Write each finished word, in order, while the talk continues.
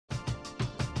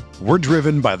We're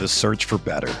driven by the search for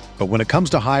better. But when it comes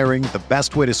to hiring, the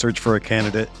best way to search for a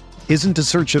candidate isn't to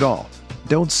search at all.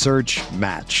 Don't search,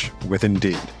 match with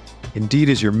Indeed. Indeed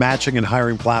is your matching and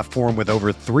hiring platform with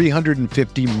over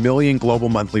 350 million global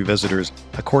monthly visitors,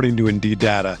 according to Indeed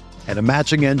data, and a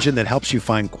matching engine that helps you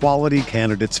find quality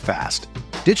candidates fast.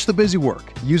 Ditch the busy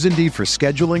work. Use Indeed for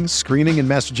scheduling, screening, and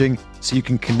messaging so you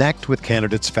can connect with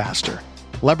candidates faster.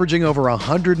 Leveraging over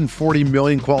 140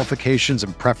 million qualifications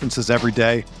and preferences every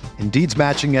day, Indeed's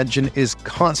matching engine is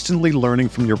constantly learning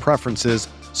from your preferences,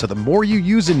 so the more you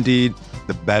use Indeed,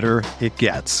 the better it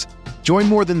gets. Join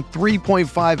more than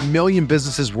 3.5 million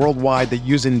businesses worldwide that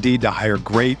use Indeed to hire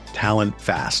great talent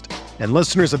fast. And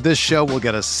listeners of this show will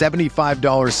get a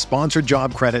 $75 sponsored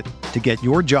job credit to get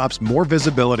your jobs more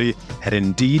visibility at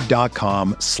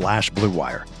Indeed.com/Blue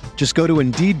Wire. Just go to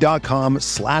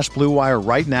Indeed.com/Blue Wire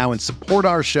right now and support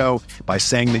our show by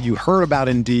saying that you heard about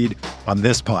Indeed on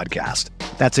this podcast.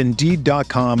 That's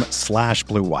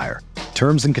Indeed.com/Blue Wire.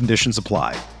 Terms and conditions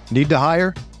apply. Need to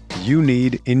hire? You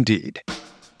need Indeed.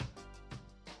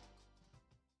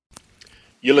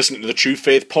 You're listening to the True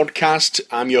Faith Podcast.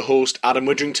 I'm your host, Adam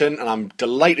Widrington, and I'm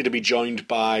delighted to be joined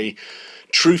by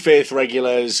True Faith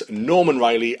regulars Norman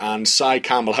Riley and Cy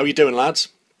Campbell. How are you doing, lads?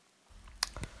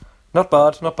 Not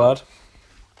bad, not bad.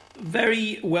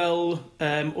 Very well,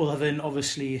 other than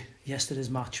obviously yesterday's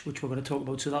match, which we're going to talk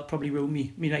about, so that probably ruined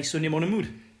me nice Sunday morning mood.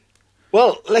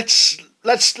 Well, let's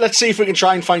see if we can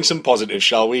try and find some positives,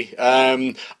 shall we?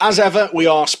 As ever, we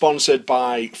are sponsored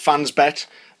by FansBet,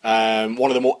 one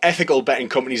of the more ethical betting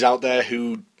companies out there,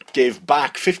 who give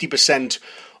back 50%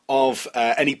 of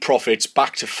any profits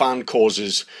back to fan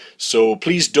causes. So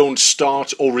please don't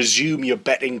start or resume your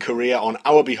betting career on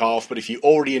our behalf, but if you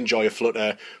already enjoy a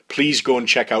flutter, please go and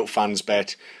check out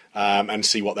FansBet and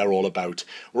see what they're all about.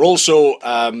 We're also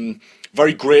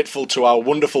very grateful to our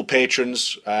wonderful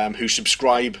patrons who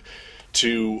subscribe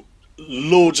to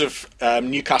loads of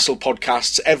Newcastle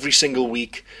podcasts every single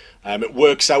week. It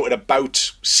works out at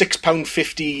about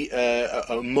 £6.50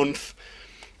 a month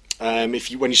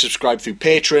when you subscribe through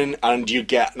Patreon, and you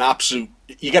get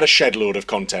a shed load of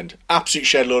content, absolute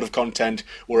shed load of content.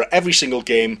 We're at every single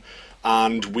game,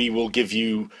 and we will give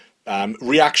you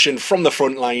reaction from the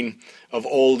front line of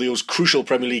all those crucial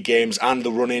Premier League games and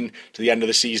the run-in to the end of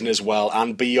the season as well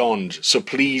and beyond. So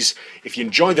please, if you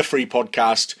enjoy the free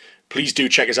podcast, please do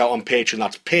check us out on Patreon.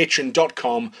 That's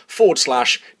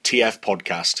patreon.com/TF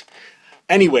podcast.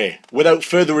 Anyway, without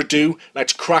further ado,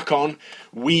 let's crack on.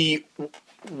 We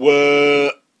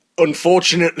were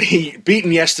unfortunately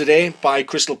beaten yesterday by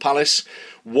Crystal Palace,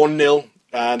 1-0.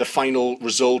 The final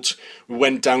result, we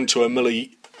went down to a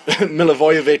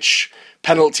Milivojevic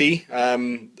penalty, a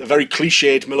very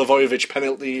cliched Milivojevic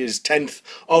penalty, his 10th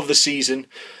of the season.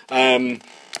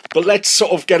 But let's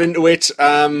sort of get into it.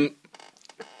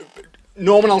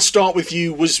 Norman, I'll start with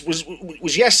you. Was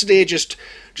yesterday just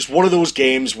one of those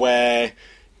games where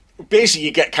basically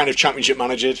you get kind of championship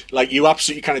managered, like you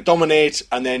absolutely kind of dominate,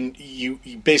 and then you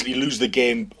basically lose the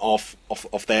game off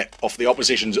the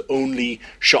opposition's only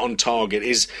shot on target?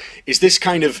 Is this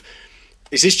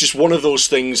just one of those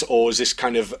things, or is this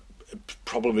kind of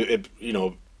problem?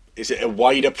 Is it a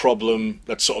wider problem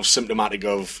that's sort of symptomatic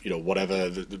of whatever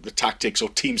the tactics or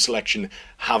team selection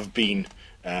have been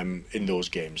in those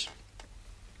games?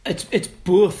 It's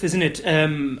both, isn't it?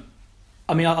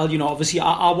 I mean, obviously,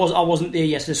 I wasn't there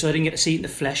yesterday, so I didn't get to see it in the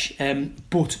flesh.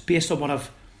 But based on what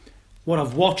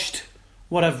I've watched,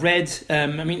 what I've read,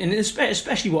 and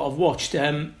especially what I've watched,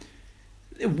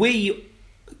 we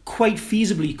quite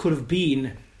feasibly could have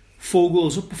been 4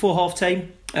 goals up before half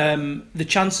time. The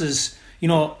chances,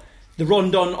 the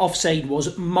Rondon offside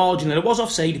was marginal. It was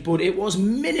offside, but it was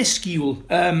minuscule.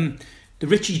 The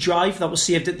Ritchie drive that was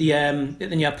saved at the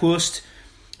near post.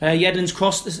 Yedlin's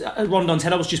cross, Rondon's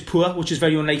header was just poor, which is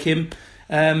very unlike him.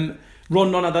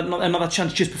 Rondon had another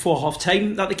chance just before half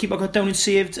time that the keeper got down and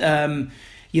saved.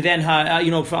 You then had, I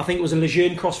think it was a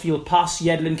Lejeune crossfield pass.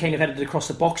 Yedlin kind of headed it across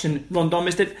the box and Rondon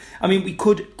missed it. I mean, we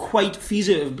could quite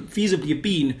feasibly have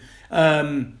been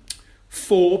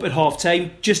 4 up at half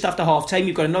time. Just after half time,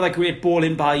 you've got another great ball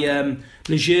in by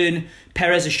Lejeune.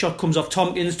 Perez's shot comes off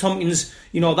Tompkins. Tompkins,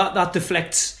 that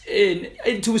deflects in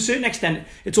to a certain extent.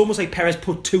 It's almost like Perez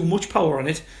put too much power on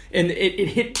it, and it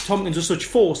hit Tompkins with such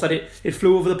force that it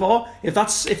flew over the bar. If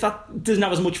that doesn't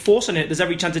have as much force on it, there's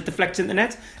every chance it deflects in the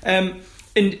net. And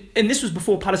this was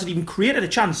before Palace had even created a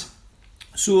chance.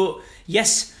 So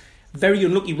yes, very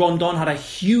unlucky. Rondon had a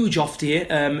huge off day.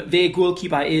 Their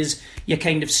goalkeeper is your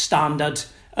kind of standard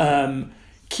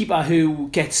keeper who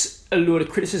gets a load of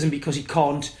criticism because he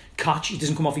can't catch, he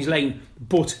doesn't come off his line.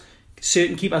 But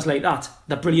certain keepers like that,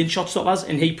 they're brilliant shot stoppers,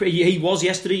 and he was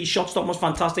yesterday. His shot stop was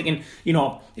fantastic, and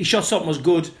his shot stop was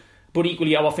good, but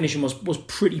equally our finishing was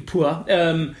pretty poor.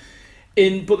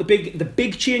 But the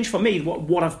big change for me,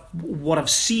 what I've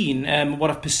seen, what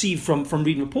I've perceived from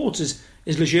reading reports is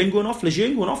Lejeune going off.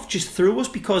 Lejeune going off just threw us,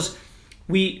 because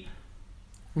we,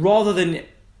 rather than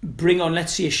bring on,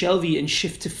 let's say, a Shelvey and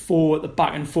shift to 4 at the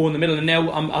back and 4 in the middle, and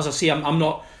now I'm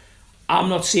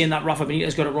not saying that Rafa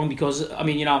Benitez got it wrong, because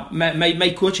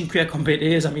my coaching career compared to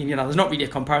his, there's not really a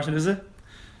comparison, is there?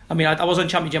 I was on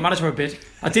Championship Manager for a bit.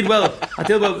 I did well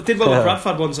with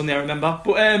Bradford once on there, I remember.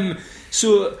 But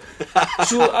so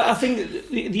I think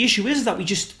the issue is that we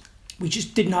just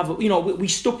didn't have, we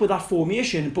stuck with that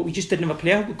formation, but we just didn't have a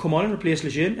player who could come on and replace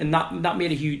Lejeune, and that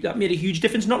made a huge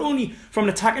difference, not only from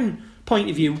an attacking point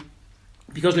of view,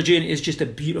 because Lejeune is just a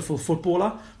beautiful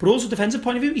footballer, but also defensive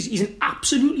point of view, he's an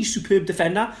absolutely superb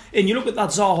defender. And you look at that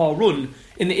Zaha run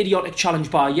in the idiotic challenge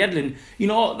by Yedlin,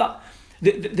 that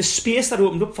the space that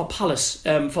opened up for Palace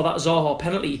for that Zaha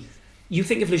penalty. You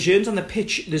think if Lejeune's on the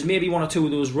pitch, there's maybe one or two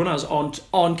of those runners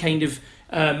on kind of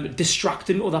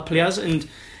distracting other players, and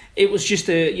it was just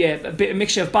a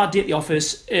mixture of bad day at the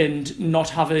office and not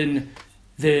having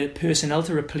the personnel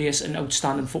to replace an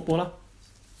outstanding footballer.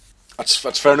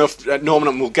 That's fair enough, Norman.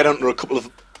 And we'll get onto a couple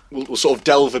of. We'll sort of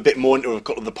delve a bit more into a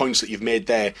couple of the points that you've made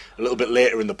there a little bit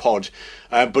later in the pod.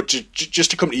 But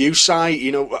just to come to you,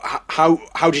 Si,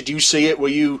 how did you see it? Are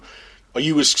you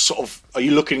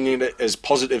looking at it as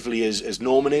positively as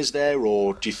Norman is there,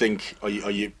 or do you think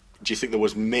there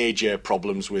was major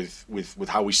problems with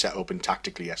how we set up and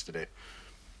tactically yesterday?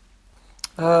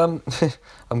 I'm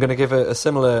going to give a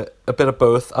bit of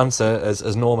both answer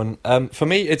as Norman. For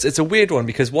me, it's a weird one,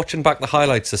 because watching back the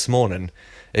highlights this morning,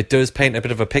 it does paint a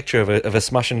bit of a picture of a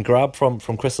smash and grab from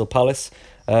Crystal Palace.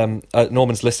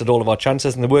 Norman's listed all of our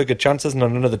chances, and there were good chances, and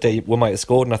on another day we might have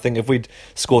scored, and I think if we'd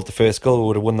scored the first goal we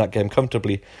would have won that game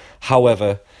comfortably.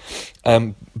 However,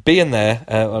 being there,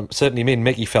 certainly me and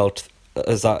Mickey felt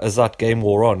as that game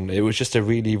wore on, it was just a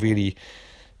really, really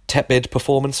tepid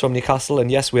performance from Newcastle.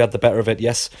 And yes, we had the better of it.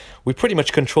 Yes, we pretty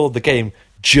much controlled the game,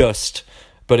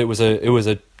 but it was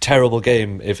a terrible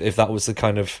game if that was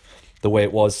the way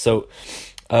it was. So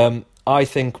I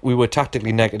think we were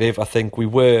tactically negative. I think we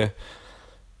were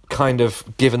kind of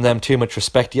giving them too much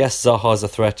respect. Yes, Zaha's a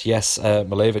threat. Yes,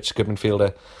 Milevic, good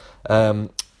midfielder.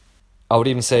 I would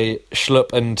even say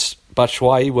Schlupp and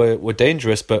Batshuayi were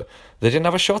dangerous, but they didn't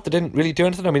have a shot. They didn't really do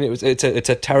anything. It's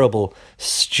a terrible,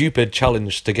 stupid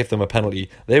challenge to give them a penalty.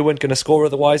 They weren't going to score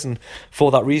otherwise, and for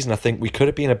that reason, I think we could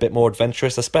have been a bit more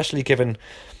adventurous, especially given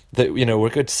that we're a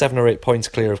good 7 or 8 points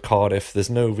clear of Cardiff. There's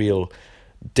no real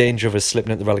danger of us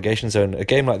slipping into the relegation zone. A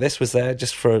game like this was there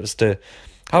just for us to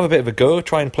have a bit of a go,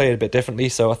 try and play it a bit differently.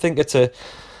 So I think it's a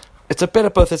bit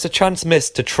of both. It's a chance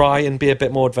missed to try and be a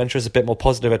bit more adventurous, a bit more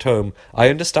positive at home. I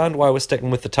understand why we're sticking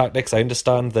with the tactics. I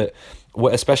understand that,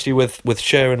 especially with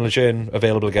Schär and Lejeune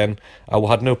available again, I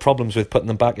had no problems with putting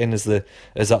them back in as that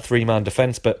 3-man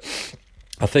defence. But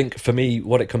I think for me,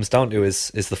 what it comes down to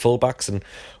is the fullbacks, and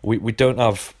we don't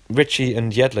have Ritchie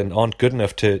and Yedlin aren't good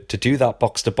enough to do that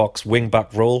box to box wing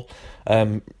back role.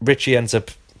 Ritchie ends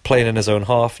up playing in his own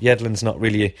half. Yedlin's not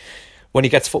really. When he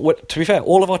gets to be fair,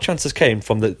 all of our chances came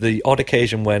from the odd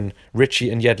occasion when Ritchie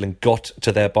and Yedlin got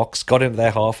to their box, got into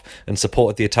their half and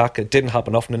supported the attack. It didn't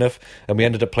happen often enough, and we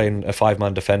ended up playing a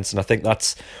 5-man defence. And I think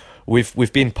that's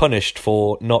we've been punished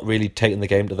for not really taking the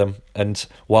game to them. And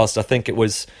whilst I think it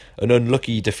was an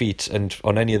unlucky defeat, and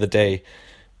on any other day,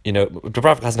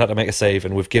 Dubravka hasn't had to make a save,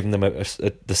 and we've given them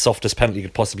the softest penalty you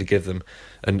could possibly give them,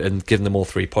 and given them all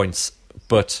 3 points.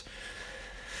 But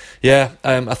yeah,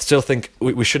 I still think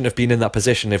we shouldn't have been in that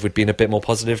position if we'd been a bit more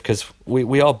positive, because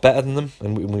we are better than them,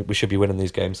 and we should be winning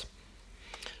these games.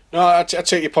 No, I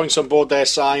take your points on board there,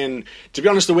 Si, and to be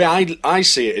honest, the way I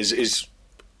see it is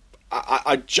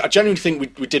I genuinely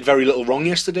think we did very little wrong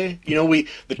yesterday.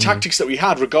 The tactics that we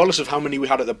had, regardless of how many we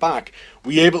had at the back,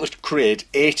 we were able to create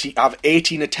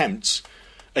 18 attempts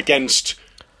against,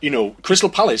 Crystal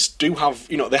Palace do have,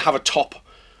 they have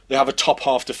a top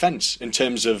half defence in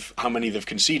terms of how many they've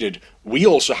conceded. We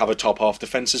also have a top half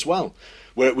defence as well,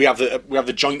 where we have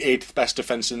the joint 8th best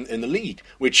defence in the league,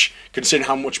 which, considering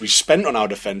how much we spent on our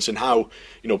defence and how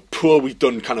poor we've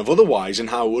done kind of otherwise, and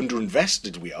how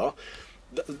underinvested we are,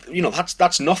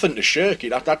 that's nothing to shirk.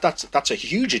 That's a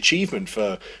huge achievement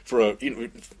for a.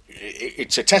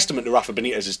 It's a testament to Rafa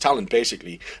Benitez's talent,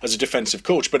 basically, as a defensive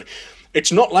coach. But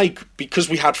it's not like, because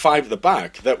we had 5 at the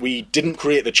back, that we didn't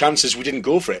create the chances, we didn't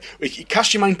go for it.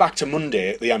 Cast your mind back to Monday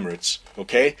at the Emirates,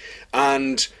 okay?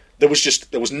 And there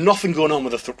was nothing going on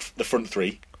with the front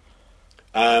 3.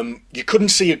 you couldn't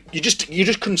see you just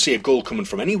couldn't see a goal coming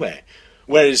from anywhere.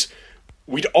 Whereas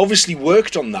we'd obviously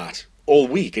worked on that all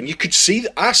week, and you could see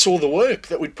that I saw the work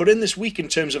that we'd put in this week in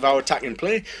terms of our attacking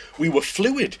play. We were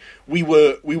fluid. We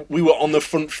were on the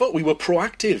front foot. We were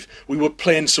proactive. We were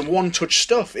playing some one-touch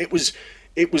stuff. It was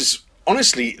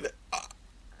honestly,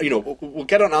 we'll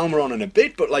get on Almiron in a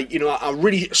bit, but I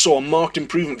really saw a marked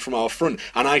improvement from our front,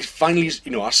 and I finally,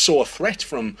 I saw a threat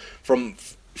from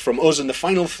us in the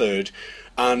final third,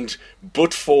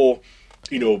 but for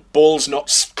balls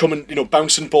not coming,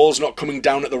 bouncing balls not coming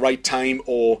down at the right time,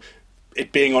 or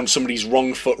it being on somebody's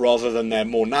wrong foot rather than their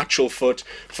more natural foot,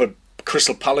 for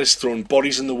Crystal Palace throwing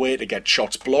bodies in the way to get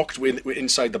shots blocked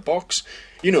inside the box.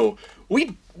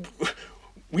 We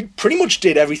pretty much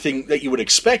did everything that you would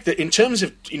expect. That in terms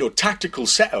of tactical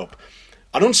setup,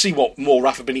 I don't see what more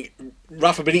Rafa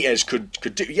Benitez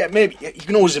could do. Yeah, maybe you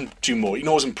can always do more. You can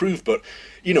always improve. But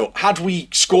had we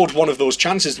scored one of those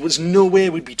chances, there was no way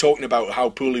we'd be talking about how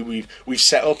poorly we've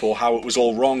set up, or how it was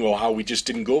all wrong, or how we just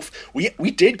didn't go.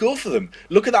 We did go for them.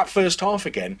 Look at that first half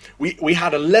again. We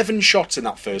had 11 shots in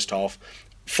that first half,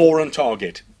 4 on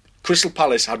target. Crystal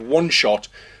Palace had 1 shot,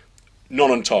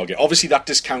 none on target. Obviously, that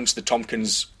discounts the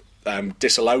Tompkins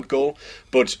disallowed goal,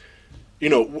 but you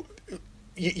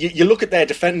look at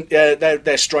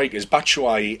their strikers,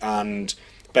 Batshuayi and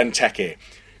Benteke.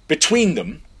 Between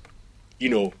them,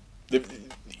 the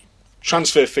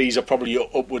transfer fees are probably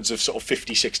upwards of sort of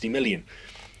 50, 60 million.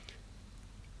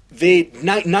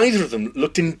 Neither of them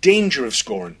looked in danger of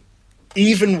scoring,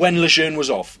 even when Lejeune was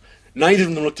off. Neither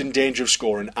of them looked in danger of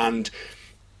scoring, and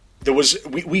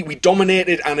we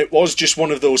dominated, and it was just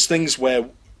one of those things where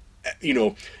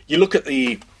you look at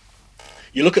the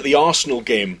Arsenal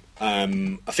game. I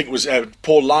think it was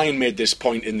Paul Lyon made this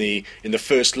point in the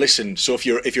first listen. So if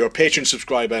you're a Patreon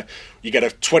subscriber, you get a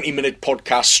 20-minute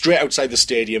podcast straight outside the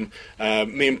stadium.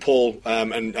 Me and Paul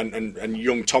and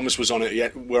young Thomas were on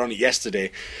it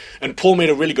yesterday, and Paul made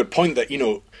a really good point that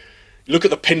look at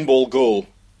the pinball goal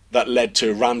that led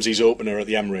to Ramsey's opener at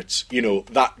the Emirates.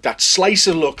 That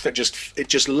slicer look that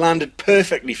just landed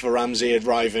perfectly for Ramsey,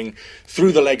 arriving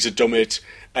through the legs of Dummett,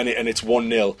 and it's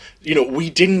 1-0. We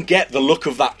didn't get the look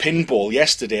of that pinball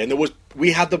yesterday, and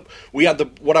we had the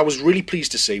what I was really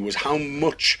pleased to see was how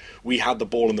much we had the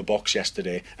ball in the box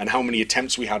yesterday, and how many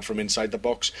attempts we had from inside the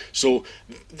box. So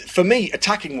for me,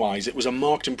 attacking wise, it was a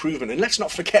marked improvement. And let's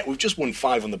not forget, we've just won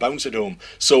 5 on the bounce at home,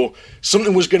 so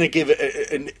something was going to give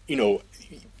it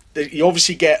you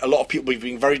obviously get a lot of people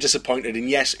being very disappointed, and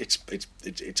yes,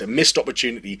 it's a missed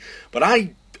opportunity. But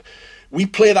we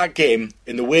play that game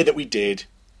in the way that we did.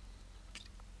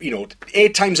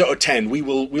 8 times out of 10, we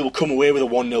will come away with a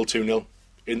 1-0, 2-0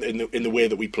 in the way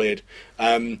that we played.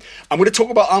 I'm going to talk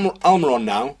about Almiron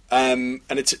now, and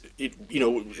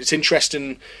it's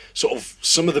interesting, sort of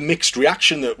some of the mixed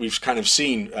reaction that we've kind of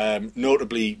seen.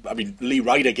 Notably, Lee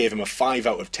Ryder gave him a 5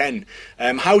 out of 10.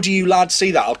 How do you lads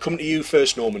see that? I'll come to you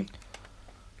first, Norman.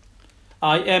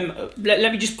 Let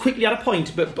me just quickly add a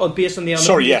point, but based on the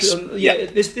sorry, yes,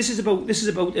 this is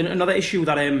about another issue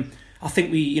that I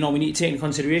think we need to take into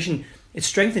consideration. It's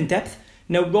strength and depth.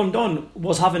 Now, Rondon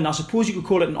was having, I suppose you could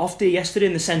call it an off day yesterday,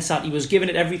 in the sense that he was giving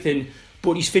it everything,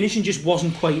 but his finishing just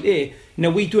wasn't quite there.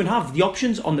 Now, we don't have the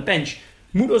options on the bench.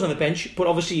 Muto's on the bench, but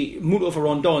obviously Muto for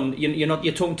Rondon,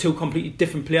 you're talking 2 completely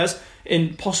different players,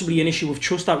 and possibly an issue of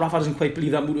trust that Rafa doesn't quite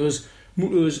believe that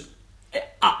Muto's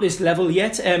at this level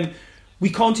yet. We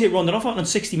can't take Rondon off on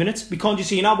 60 minutes. We can't just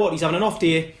say, what, he's having an off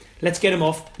day, let's get him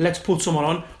off, let's put someone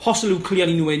on. Hosselu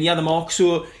clearly nowhere near the mark.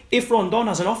 So if Rondon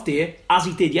has an off day, as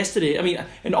he did yesterday,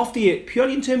 an off day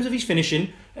purely in terms of his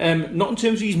finishing, not in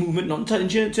terms of his movement, not in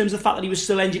terms of the fact that he was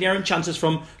still engineering chances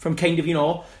from kind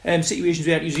of, situations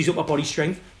where he used his upper body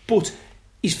strength, but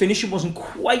his finishing wasn't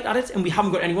quite at it, and we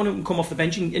haven't got anyone who can come off the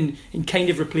bench and kind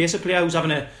of replace a player who's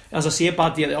having a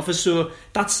bad day at the office. So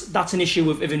that's an issue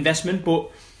of investment.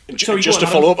 But just to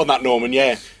follow up on that, Norman,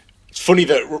 it's funny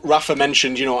that Rafa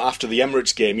mentioned, after the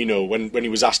Emirates game, when he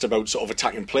was asked about sort of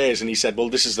attacking players, and he said, well,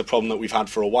 this is the problem that we've had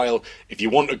for a while. If you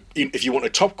want a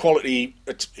top quality,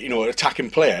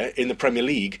 attacking player in the Premier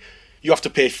League, you have to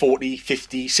pay 40,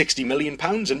 50, 60 million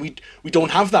pounds, and we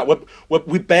don't have that.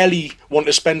 We barely want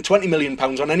to spend 20 million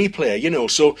pounds on any player,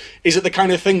 So is it the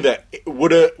kind of thing that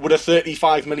would a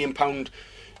 35 million pound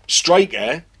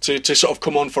striker to sort of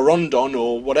come on for Rondon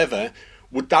or whatever?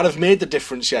 Would that have made the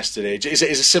difference yesterday? Do you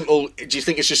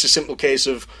think it's just a simple case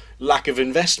of lack of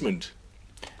investment?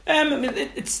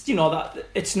 It's that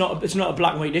it's not a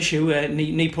black and white issue,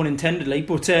 no pun intendedly,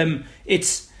 but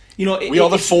it's we are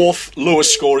the 4th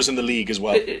lowest scorers in the league as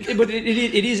well. But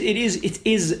it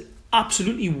is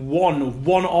absolutely one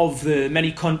of the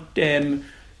many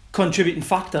contributing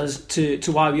factors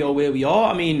to why we are where we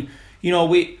are. I mean,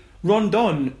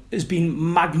 Rondon has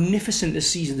been magnificent this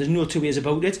season. There's no two ways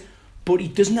about it. But he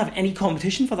doesn't have any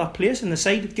competition for that place in the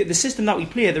side. The system that we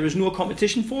play, there is no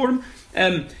competition for him.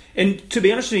 And to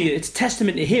be honest with you, it's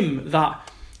testament to him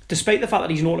that despite the fact that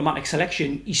he's an automatic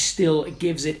selection, he still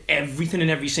gives it everything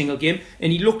in every single game.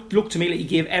 And he looked to me like he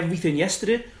gave everything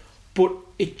yesterday, but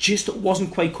it just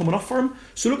wasn't quite coming off for him.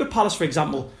 So look at Palace, for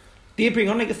example. They bring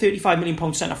on like a £35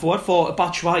 million centre forward for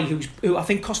Batshuayi, who I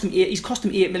think cost him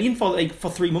 £8 million for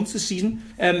 3 months this season.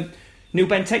 Now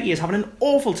Benteke is having an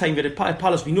awful time with it at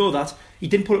Palace. We know that. He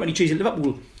didn't put up any trees at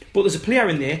Liverpool. But there's a player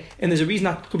in there, and there's a reason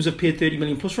that clubs have paid 30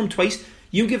 million plus for him twice.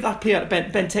 You give that player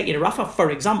Benteke to Rafa, for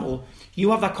example,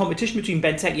 you have that competition between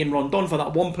Benteke and Rondon for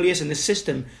that one place in this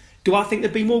system. Do I think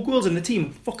there'd be more goals in the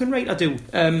team? Fucking right I do.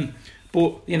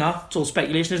 But, it's all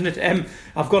speculation, isn't it?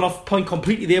 I've gone off point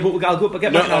completely there, but I'll go up and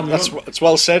get back to Almiron. It's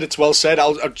well said, it's well said.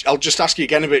 I'll just ask you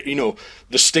again about,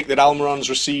 the stick that Almiron's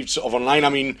received sort of online. I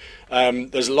mean,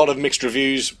 there's a lot of mixed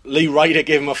reviews. Lee Ryder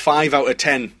gave him a 5 out of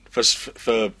 10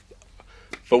 for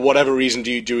whatever reason.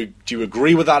 Do you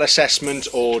agree with that assessment,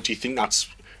 or do you think that's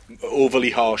overly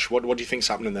harsh? What do you think's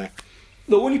happening there?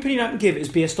 The only opinion I can give is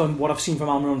based on what I've seen from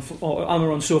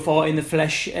Almiron so far in the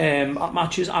flesh at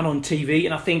matches and on TV.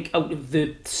 And I think out of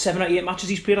the 7 or 8 matches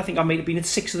he's played, I think I might have been at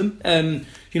 6 of them. I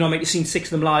might have seen 6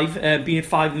 of them live, been at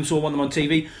 5 of them, so one of them on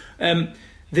TV.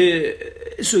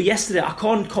 So yesterday, I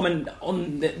can't comment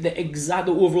on the exact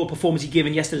overall performance he gave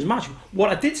in yesterday's match. What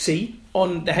I did see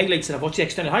on the highlights that I've watched, the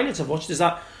extended highlights I've watched, is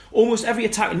that almost every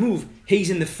attacking move, he's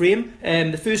in the frame.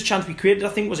 The first chance we created, I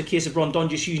think, was a case of Rondon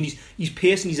just using his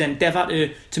pace and his endeavour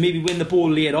to maybe win the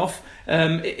ball, lay it off.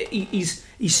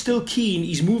 He's still keen,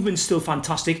 his movement's still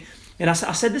fantastic. And I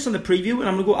said this on the preview, and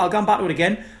I'll go back to it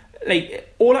again.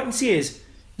 Like, all I can say is,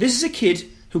 this is a kid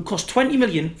who cost 20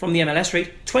 million from the MLS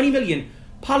rate. 20 million.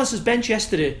 Palace's bench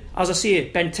yesterday, as I say,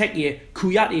 Benteke,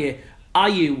 Kouyaté,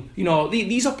 Ayew,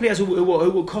 these are players who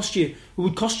would cost you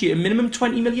a minimum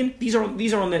 20 million. These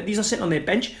are sitting on their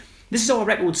bench. This is our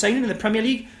record signing in the Premier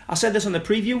League. I said this on the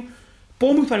preview.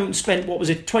 Bournemouth went out and spent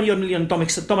 20 odd million on Dominic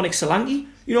Solanke.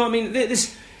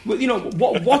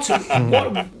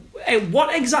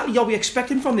 What exactly are we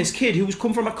expecting from this kid who's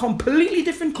come from a completely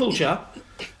different culture,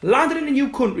 landed in a new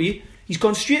country? He's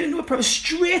gone straight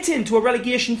into a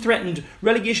relegation-threatened,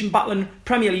 relegation-battling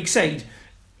Premier League side.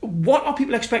 What are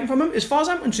people expecting from him? As far as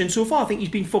I'm concerned, so far, I think he's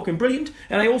been fucking brilliant.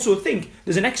 And I also think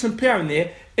there's an excellent player in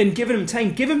there, and give him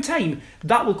time,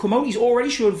 that will come out. He's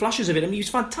already shown flashes of it. I mean, he was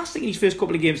fantastic in his first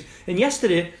couple of games. And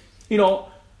yesterday,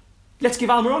 let's give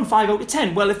Almiron 5 out of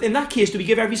 10. Well, if in that case, do we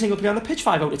give every single player on the pitch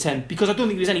 5 out of 10? Because I don't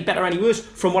think he was any better or any worse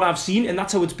from what I've seen, and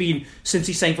that's how it's been since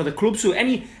he signed for the club. So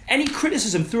any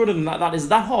criticism thrown at him that is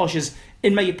that harsh is,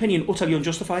 in my opinion, utterly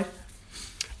unjustified.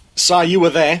 Si, you were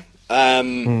there.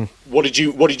 What did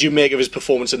you make of his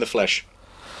performance in the flesh?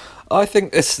 I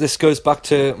think this goes back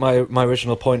to my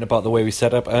original point about the way we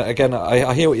set up. Again,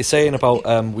 I hear what you're saying about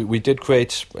we did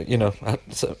create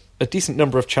a decent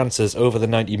number of chances over the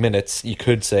 90 minutes. You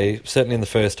could say certainly in the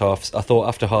first half. I thought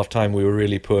after half time we were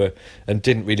really poor and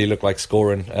didn't really look like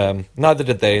scoring. Neither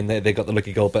did they, and they got the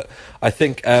lucky goal. But I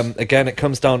think again it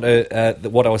comes down to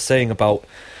what I was saying about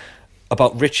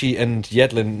Richie and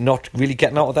Yedlin not really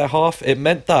getting out of their half. It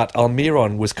meant that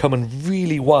Almiron was coming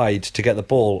really wide to get the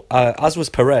ball, as was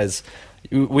Perez.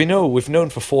 We've known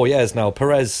for 4 years now,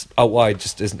 Perez out wide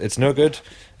just isn't. It's no good.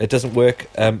 It doesn't work,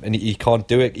 and he can't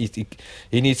do it.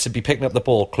 He needs to be picking up the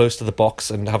ball close to the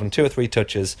box and having 2 or 3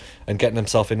 touches and getting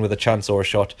himself in with a chance or a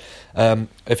shot.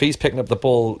 If he's picking up the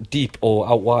ball deep or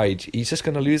out wide, he's just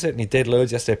going to lose it, and he did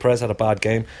loads yesterday. Perez had a bad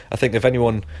game. I think if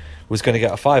anyone was going to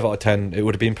get a 5 out of 10, it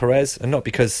would have been Perez, and not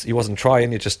because he wasn't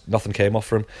trying, it just nothing came off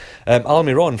for him.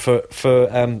 Almiron for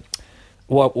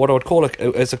what I would call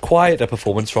a quieter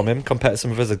performance from him compared to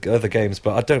some of his other games,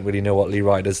 but I don't really know what Lee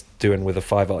Ryder's doing with a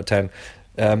 5 out of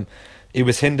 10. He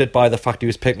was hindered by the fact he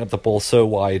was picking up the ball so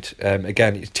wide.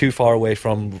 Again, he's too far away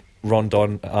from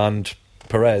Rondon and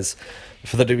Perez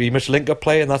for there to be much link-up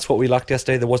play, and that's what we lacked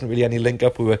yesterday. There wasn't really any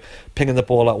link-up. We were pinging the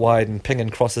ball out wide and pinging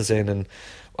crosses in, and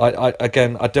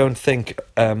I don't think,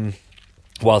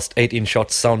 whilst 18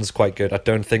 shots sounds quite good, I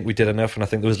don't think we did enough, and I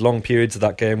think there was long periods of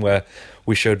that game where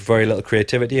we showed very little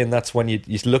creativity, and that's when you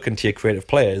look into your creative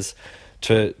players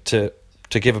to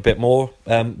to give a bit more.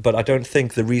 But I don't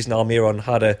think the reason Almiron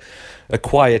had a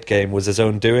quiet game was his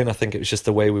own doing. I think it was just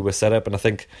the way we were set up, and I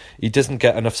think he doesn't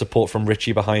get enough support from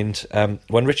Richie behind.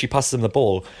 When Richie passes him the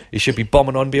ball, he should be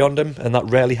bombing on beyond him, and that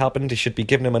rarely happened. He should be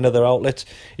giving him another outlet.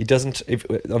 He doesn't.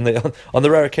 On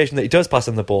the rare occasion that he does pass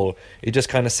him the ball, he just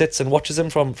kind of sits and watches him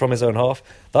from his own half.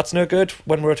 That's no good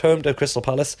when we're at home to Crystal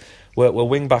Palace, where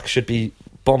wing backs should be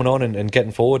bombing on and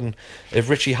getting forward, and if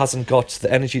Richie hasn't got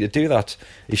the energy to do that,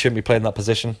 he shouldn't be playing that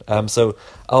position. So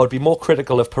I would be more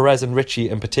critical of Perez and Richie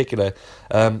in particular.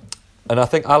 And I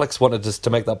think Alex wanted us to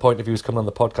make that point if he was coming on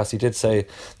the podcast. He did say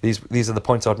these are the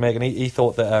points I'd make, and he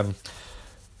thought that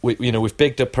we've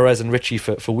bigged up Perez and Richie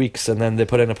for weeks, and then they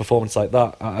put in a performance like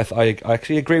that. I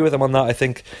actually agree with him on that. I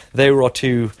think they were our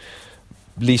two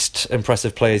least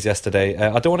impressive players yesterday.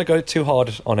 I don't want to go too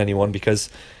hard on anyone, because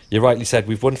you rightly said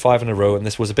we've won 5 in a row, and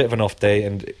this was a bit of an off day,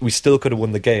 and we still could have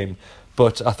won the game.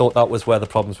 But I thought that was where the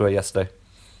problems were yesterday.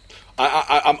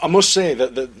 I must say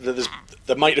that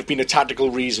there might have been a tactical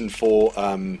reason for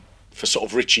sort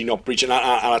of Richie not breaching, and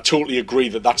I totally agree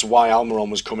that that's why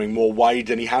Almiron was coming more wide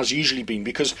than he has usually been,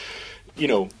 because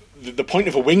the point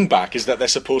of a wing back is that they're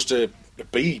supposed to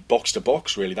be box to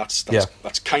box. Really, that's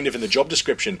kind of in the job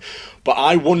description. But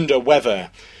I wonder whether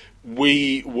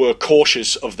we were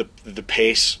cautious of the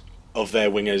pace of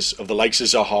their wingers, of the likes of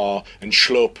Zaha and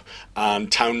Schlupp and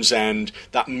Townsend,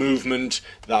 that movement,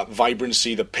 that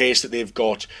vibrancy, the pace that they've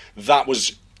got. That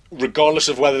was, regardless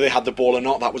of whether they had the ball or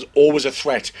not, that was always a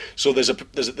threat. So there's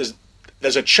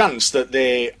a chance that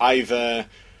they either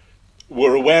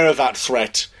were aware of that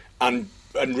threat, and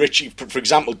Richie, for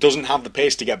example, doesn't have the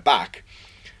pace to get back.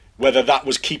 Whether that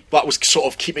was sort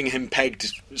of keeping him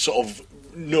pegged, sort of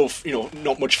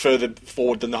not much further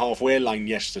forward than the halfway line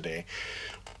yesterday,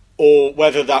 or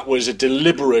whether that was a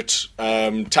deliberate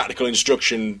tactical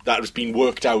instruction that was being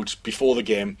worked out before the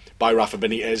game by Rafa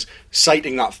Benitez,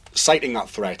 citing that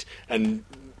threat and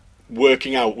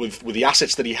working out with the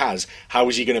assets that he has, how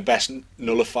is he going to best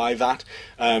nullify that?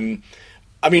 I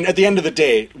mean, at the end of the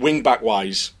day, wing back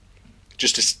wise,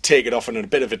 just to take it off on a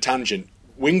bit of a tangent,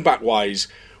 wing back wise,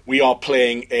 we are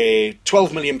playing a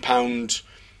 £12 million,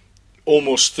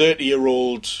 almost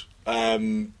 30-year-old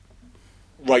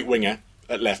right winger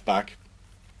at left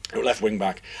wing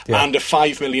back, and a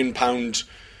 £5 million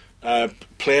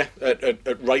player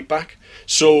at right back.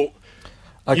 So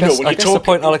I guess the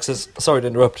point Alex is, sorry to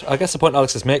interrupt, I guess the point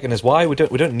Alex is making is why we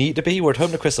don't need to be. We're at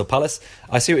home to Crystal Palace.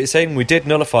 I see what you're saying. We did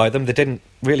nullify them. They didn't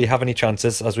really have any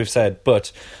chances, as we've said,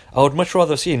 but I would much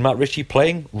rather have seen Matt Ritchie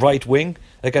playing right wing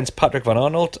against Patrick Van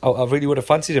Aanholt. I really would have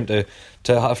fancied him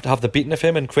to have the beating of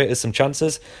him and create us some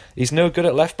chances. He's no good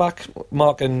at left back,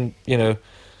 marking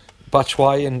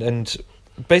Batshuayi and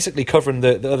basically covering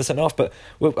the other centre half. But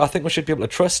I think we should be able to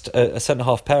trust a centre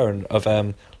half pairing of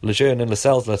Lejeune and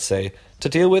Lascelles, let's say, to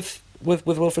deal with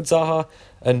Wilfried Zaha.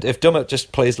 And if Dummett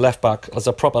just plays left back as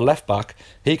a proper left back,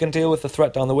 he can deal with the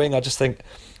threat down the wing. I just think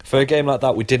for a game like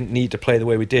that, we didn't need to play the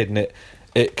way we did, and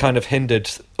it kind of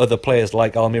hindered other players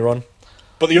like Almiron.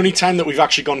 But the only time that we've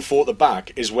actually gone for at the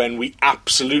back is when we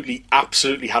absolutely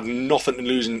had nothing to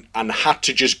lose and had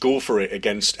to just go for it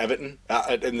against Everton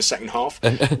in the second half.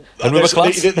 And we were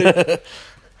class.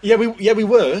 Yeah, we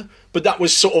were. But that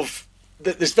was sort of.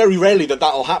 There's very rarely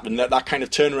that'll happen. That kind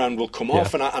of turnaround will come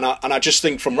off. And I just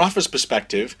think from Rafa's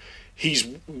perspective,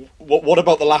 what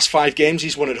about the last 5 games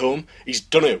he's won at home? He's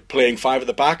done it playing 5 at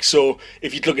the back. So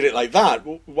if you look at it like that,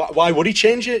 why would he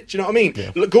change it? Do you know what I mean?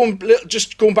 Yeah. Going back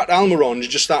to Almiron,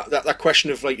 just that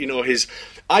question of his.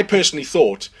 I personally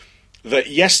thought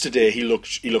that yesterday he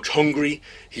looked hungry.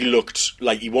 He looked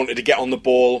like he wanted to get on the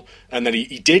ball, and then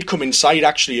he did come inside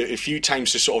actually a few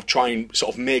times to sort of try and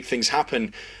sort of make things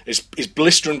happen. His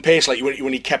blistering pace, like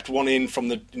when he kept one in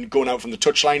going out from the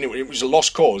touchline, it was a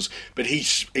lost cause, but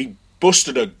he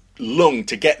busted a lung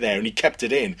to get there, and he kept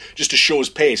it in just to show his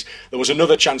pace. There was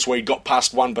another chance where he got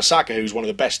past Wan-Bissaka, who's one of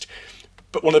the best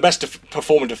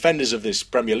performing defenders of this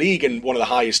Premier League and one of the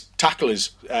highest tacklers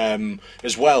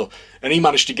as well. And he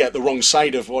managed to get the wrong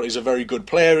side of what is a very good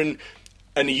player,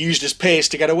 and he used his pace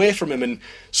to get away from him. And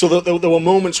so there were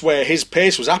moments where his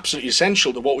pace was absolutely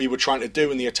essential to what we were trying to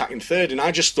do in the attacking third. And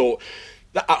I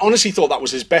honestly thought that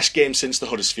was his best game since the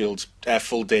Huddersfield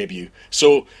full debut.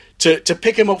 So to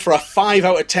pick him up for a 5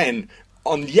 out of 10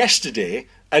 on yesterday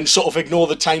and sort of ignore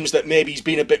the times that maybe he's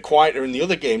been a bit quieter in the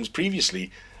other games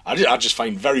previously, I just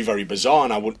find very, very bizarre,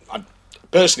 and I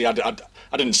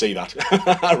didn't see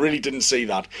that. I really didn't see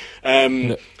that.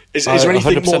 Is there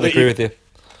anything 100% more that agree with you?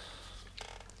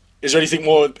 Is there anything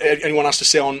more anyone has to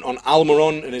say on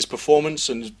Almiron and his performance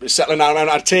and settling down? And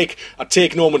I'd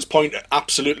take Norman's point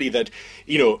absolutely that,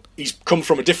 you know, he's come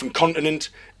from a different continent,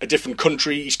 a different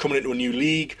country. He's coming into a new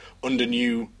league under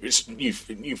new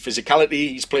physicality.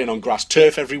 He's playing on grass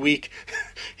turf every week.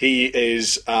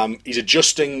 He's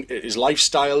adjusting his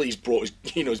lifestyle. He's brought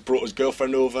his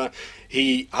girlfriend over.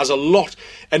 He has a lot,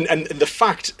 and the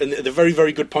fact, and the very,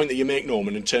 very good point that you make,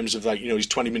 Norman, in terms of, like, you know, he's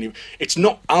 20 million. It's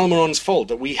not Almiron's fault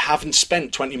that we haven't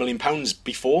spent £20 million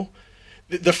before.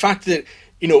 The fact that,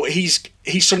 you know, he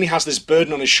suddenly has this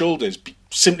burden on his shoulders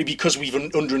simply because we've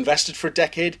underinvested for a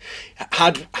decade.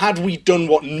 Had we done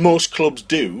what most clubs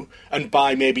do and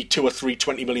buy maybe 2 or 3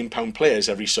 £20 million players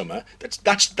every summer, that's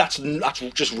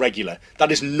just regular.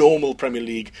 That is normal Premier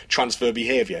League transfer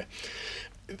behaviour.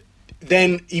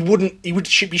 Then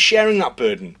should be sharing that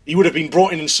burden. He would have been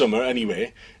brought in summer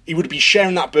anyway. He would be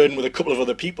sharing that burden with a couple of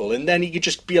other people, and then he could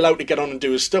just be allowed to get on and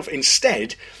do his stuff.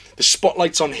 Instead, the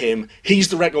spotlight's on him. He's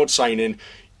the record signing.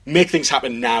 Make things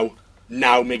happen now,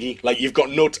 Miggy. Like, you've got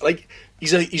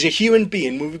he's a human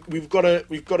being. We've got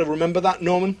to remember that,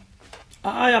 Norman.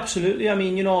 I absolutely. I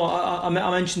mean, you know, I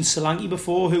mentioned Solanke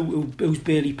before, who's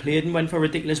barely played and went for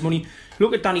ridiculous money.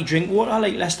 Look at Danny Drinkwater,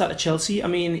 like Leicester to Chelsea. I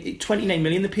mean, 29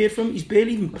 million they paid for him. He's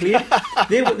barely even played.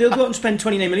 They'll go out and spend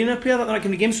 29 million on a player that they're not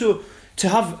going to give him. So to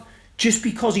have, just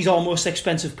because he's our most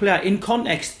expensive player, in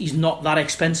context, he's not that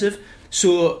expensive.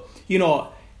 So, you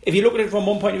know, if you look at it from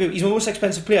one point of view, he's our most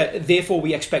expensive player, therefore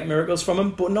we expect miracles from him.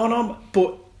 But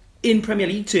but in Premier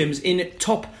League terms, in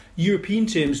top European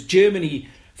terms, Germany,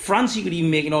 France, you could even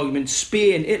make an argument,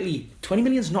 Spain, Italy, 20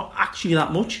 million is not actually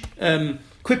that much.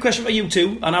 Quick question for you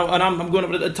two, and I'm going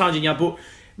over a tangent here, but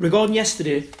regarding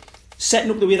yesterday, setting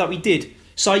up the way that we did,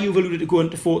 you've alluded to going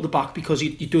to 4 at the back because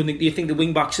you think the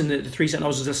wing backs and the 3 centre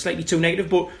halves are slightly too negative,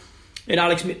 but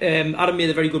Adam made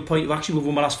a very good point of, actually, we've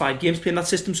won my last 5 games playing that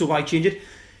system, so why change it?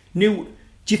 Now,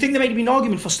 do you think there might be an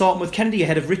argument for starting with Kennedy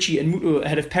ahead of Ritchie and Muto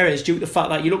ahead of Perez, due to the fact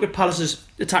that you look at Palace's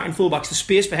attacking fullbacks, the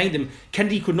space behind him,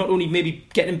 Kennedy could not only maybe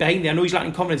get him behind there, I know he's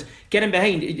lacking confidence, get him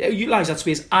behind, utilise that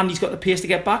space, and he's got the pace to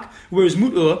get back, whereas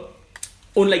Muto,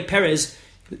 unlike Perez,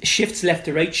 shifts left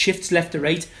to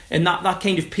right, and that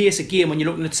kind of pace of game when you're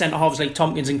looking at centre halves like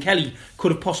Tompkins and Kelly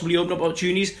could have possibly opened up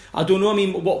opportunities. I don't know, I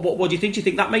mean, what do you think? Do you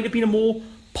think that might have been a more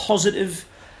positive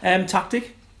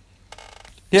tactic?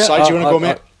 Yeah, do you want to go,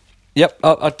 mate? Yep,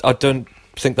 I don't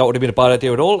think that would have been a bad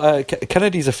idea at all.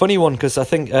 Kennedy's a funny one because I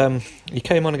think he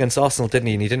came on against Arsenal, didn't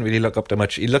he? And he didn't really look up to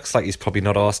much. He looks like he's probably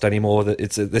not arsed anymore.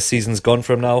 This season's gone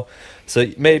for him now. So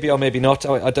maybe or maybe not.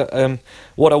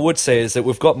 What I would say is that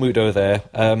we've got Muto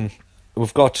there.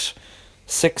 We've got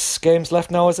 6 games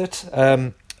left now, is it?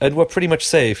 And we're pretty much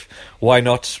safe. Why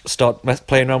not start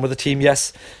playing around with the team?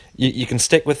 Yes, you can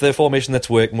stick with the formation that's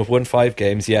working. We've won 5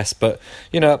 games, yes. But,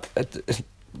 you know,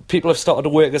 people have started to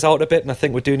work us out a bit, and I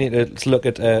think we do need to look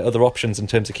at other options in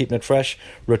terms of keeping it fresh,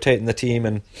 rotating the team,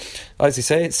 and, as you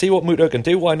say, see what Muto can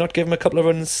do. Why not give him a couple of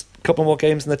runs, a couple more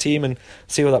games in the team, and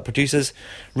see what that produces.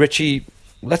 Ritchie,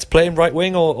 let's play him right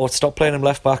wing or stop playing him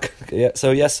left back. Yeah,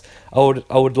 so yes, I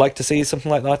would like to see something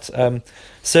like that.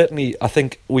 Certainly, I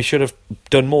think we should have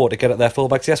done more to get at their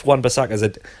fullbacks. Yes,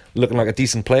 Wan-Bissaka's looking like a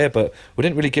decent player, but we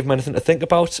didn't really give him anything to think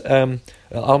about.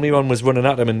 Almiron was running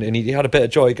at him, and he had a bit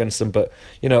of joy against them. But,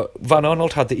 you know, Van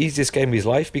Arnold had the easiest game of his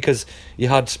life because he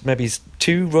had maybe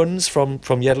 2 runs from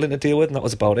Yedlin to deal with, and that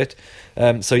was about it.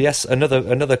 So yes,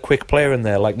 another quick player in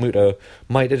there like Muto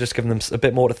might have just given them a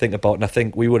bit more to think about, and I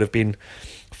think we would have been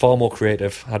far more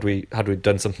creative had we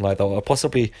done something like that, or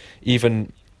possibly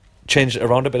even changed it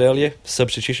around a bit earlier,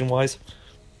 substitution wise.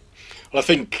 Well, I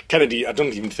think Kennedy, I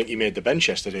don't even think he made the bench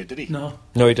yesterday, did he? No,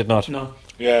 he did not. No.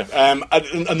 Yeah, and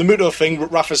the Muto thing,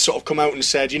 Rafa's sort of come out and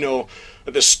said, you know,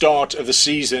 at the start of the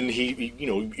season, he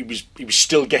was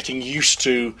still getting used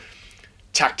to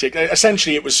tactic.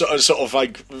 Essentially, it was sort of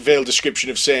like veiled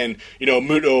description of saying, you know,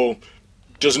 Muto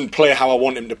doesn't play how I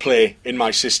want him to play in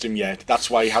my system yet. That's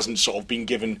why he hasn't sort of been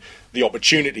given the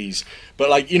opportunities.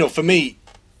 But, like, you know, for me,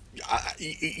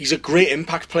 he's a great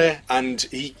impact player, and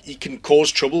he can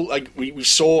cause trouble. Like we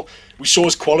saw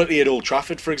his quality at Old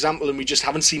Trafford, for example, and we just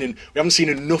haven't seen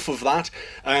enough of that.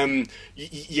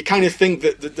 You kind of think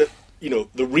that you know,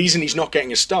 the reason he's not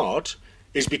getting a start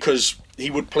is because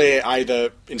he would play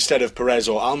either instead of Perez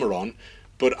or Almiron,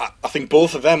 but I think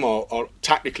both of them are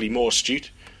tactically more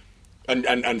astute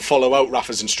and follow out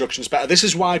Rafa's instructions better. This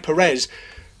is why Perez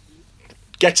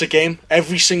gets a game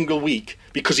every single week,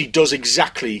 because he does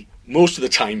most of the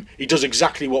time, he does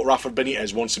exactly what Rafa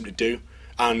Benitez wants him to do.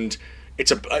 And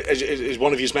it's as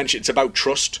one of you mentioned, it's about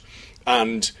trust.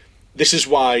 And this is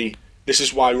why this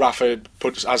is why Rafa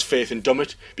has faith in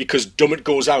Dummett, because Dummett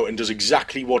goes out and does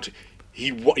exactly what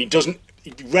he doesn't.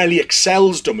 He rarely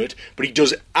excels Dummett, but he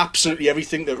does absolutely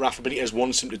everything that Rafa Benitez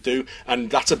wants him to do,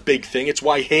 and that's a big thing. It's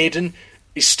why Hayden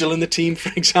is still in the team,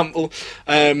 for example.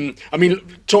 I mean,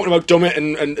 talking about Dummett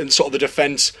and sort of the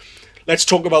defence, let's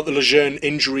talk about the Lejeune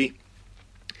injury.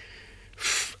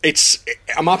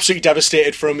 I'm absolutely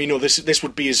devastated for him. You know, this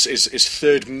would be his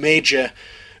third major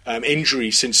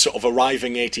injury since sort of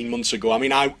arriving 18 months ago. I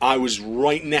mean, I was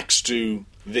right next to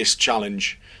this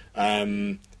challenge.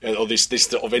 Or this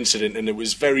sort of incident, and it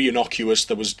was very innocuous.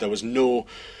 There was no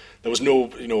there's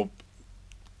no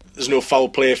foul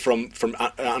play from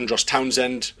Andros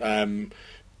Townsend. Andros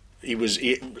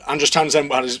Townsend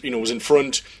was in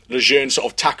front. Lejeune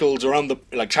sort of tackled around the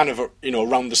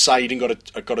around the side and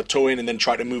got a toe in, and then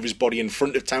tried to move his body in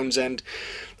front of Townsend.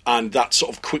 And that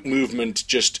sort of quick movement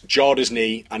just jarred his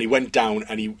knee, and he went down.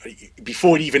 And he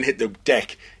before he even hit the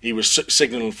deck, he was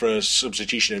signalling for a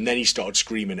substitution, and then he started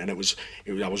screaming. And I was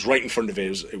right in front of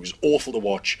it. It was awful to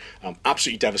watch. I'm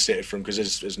absolutely devastated for him because,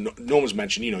 as Norman's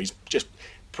mentioned, he's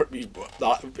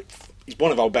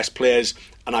one of our best players,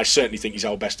 and I certainly think he's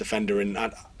our best defender. And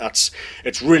it's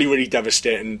really, really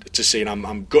devastating to see. And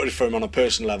I'm gutted for him on a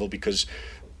personal level because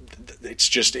it's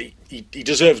just he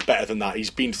deserves better than that.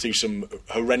 He's been through some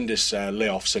horrendous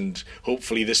layoffs, and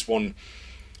hopefully this one,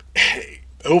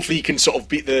 hopefully he can sort of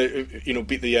beat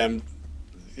the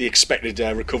expected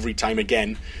recovery time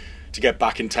again to get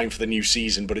back in time for the new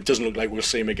season. But it doesn't look like we'll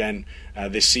see him again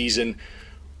this season.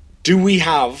 Do we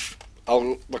have?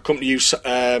 I'll come to you.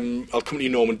 I'll come to you,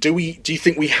 Norman. Do you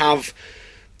think we have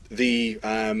the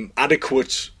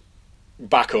adequate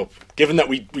backup, given that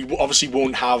we obviously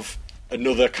won't have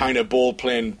another kind of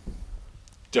ball-playing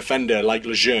defender like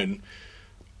Lejeune?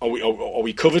 Are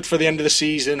we covered for the end of the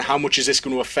season? How much is this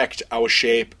going to affect our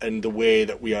shape and the way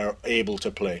that we are able to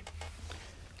play?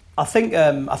 I think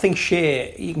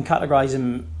Shea, you can categorise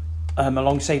him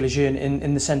alongside Lejeune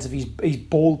in the sense of his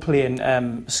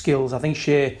ball-playing skills. I think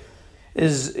Shea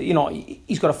is,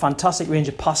 he's got a fantastic range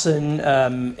of passing,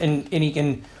 and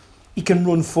he can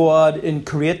run forward and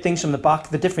create things from the back.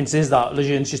 The difference is that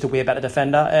Lejeune's just a way better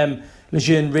defender.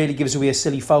 Lejeune really gives away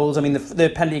silly fouls. I mean, the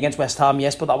penalty against West Ham,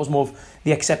 yes, but that was more of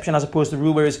the exception as opposed to the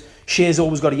rule. Whereas Shea's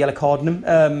always got a yellow card in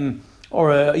him,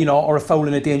 or a foul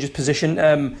in a dangerous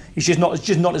position. He's just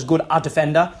not as good a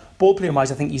defender. Ball playing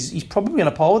wise, I think he's probably on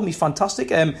a par with him. He's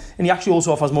fantastic, and he actually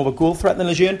also offers more of a goal threat than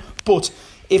Lejeune. But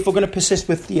if we're going to persist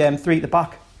with the three at the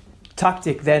back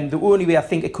tactic, then the only way I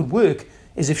think it could work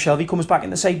is if Shelvey comes back in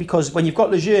the side, because when you've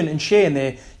got Lejeune and Shea in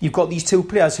there, you've got these two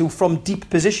players who from deep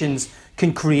positions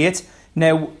can create.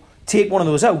 Now, take one of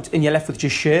those out and you're left with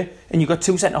just Shea, and you've got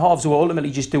two centre-halves who are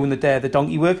ultimately just doing the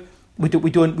donkey work. We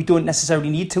don't necessarily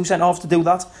need two centre-halves to do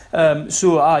that.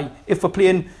 If we're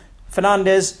playing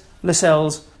Fernandes,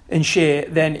 Lascelles and Shea,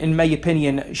 then in my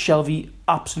opinion, Shelvey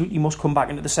absolutely must come back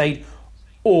into the side,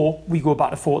 or we go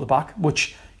back to four at the back,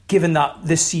 which, given that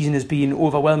this season has been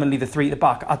overwhelmingly the three at the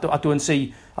back, I don't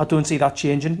see that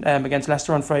changing against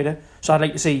Leicester on Friday. So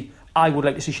I would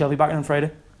like to see Shelvey back in on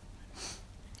Friday.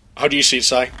 How do you see it,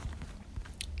 Si?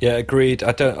 Yeah, agreed.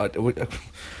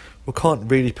 We can't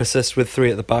really persist with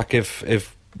three at the back if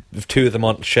two of them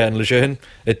aren't Shea and Lejeune.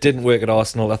 It didn't work at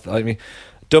Arsenal. I mean,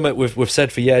 Dummett, we've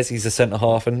said for years he's a centre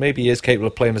half, and maybe he is capable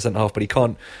of playing a centre half, but he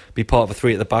can't be part of a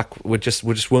three at the back. We just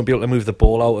won't be able to move the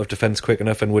ball out of defence quick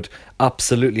enough, and would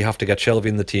absolutely have to get Shelvey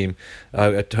in the team. I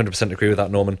 100% agree with that,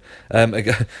 Norman.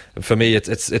 For me,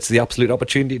 it's the absolute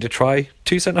opportunity to try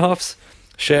two centre halves.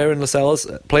 Shea and Lascelles,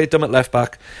 play Dummett left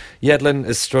back. Yedlin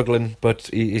is struggling, but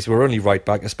we're only right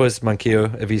back. I suppose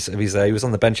Manquillo, if he's there. He was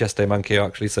on the bench yesterday, Manquillo,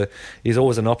 actually, so he's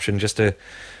always an option just to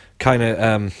kind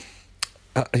of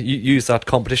use that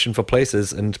competition for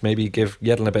places and maybe give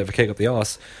Yedlin a bit of a kick up the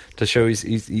arse to show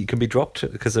he can be dropped,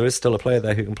 because there is still a player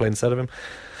there who can play instead of him.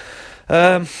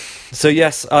 So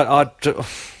yes, I'd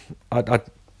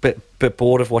bit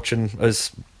bored of watching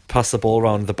us pass the ball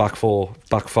around the back four,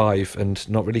 back five, and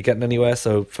not really getting anywhere.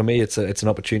 So for me, it's an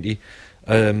opportunity.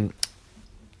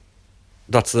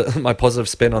 That's my positive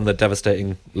spin on the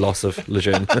devastating loss of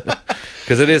Lejeune,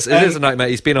 because it is a nightmare.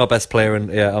 He's been our best player,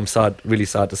 and yeah, I'm really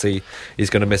sad to see he's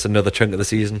going to miss another chunk of the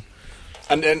season.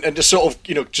 And to sort of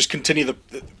just continue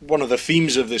one of the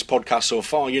themes of this podcast so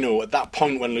far, at that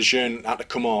point when Lejeune had to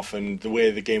come off and the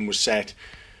way the game was set,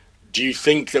 do you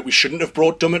think that we shouldn't have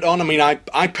brought Dummett on? I mean,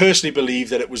 I personally believe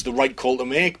that it was the right call to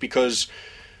make, because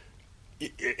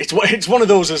it's one of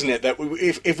those, isn't it, that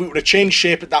if we would have changed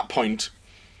shape at that point,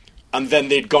 and then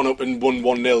they'd gone up and won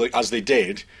 1-0 as they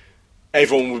did,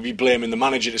 everyone would be blaming the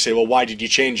manager to say, well, why did you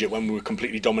change it when we were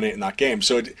completely dominating that game?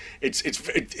 So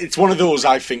it's one of those,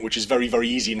 I think, which is very, very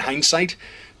easy in hindsight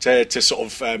to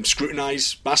sort of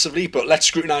scrutinise massively. But let's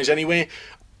scrutinise anyway.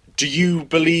 Do you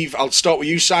believe, I'll start with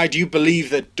you, Si, do you believe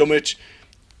that Dummett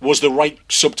was the right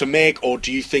sub to make, or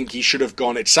do you think he should have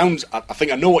gone? It sounds, I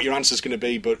think I know what your answer is going to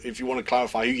be, but if you want to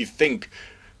clarify who you think,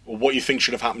 or what you think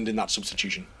should have happened in that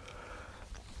substitution.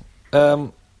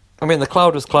 I mean, the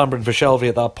crowd was clamouring for Shelvey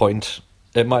at that point.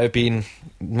 It might have been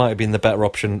the better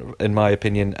option, in my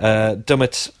opinion.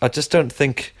 Dummett, I just don't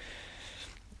think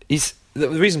he's... The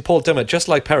reason Paul Dummett, just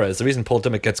like Perez, the reason Paul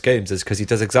Dummett gets games is because he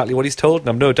does exactly what he's told, and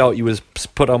I've no doubt he was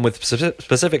put on with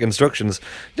specific instructions.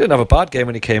 He didn't have a bad game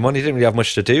when he came on. He didn't really have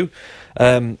much to do,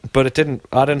 but it didn't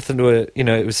add anything to it. You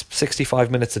know, it was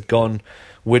 65 minutes had gone.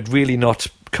 We'd really not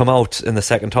come out in the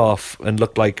second half and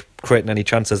looked like creating any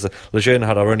chances. Lejeune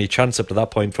had our only chance up to that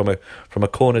point from a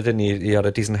corner, didn't he? He had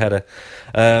a decent header.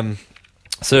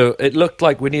 So it looked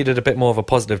like we needed a bit more of a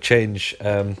positive change.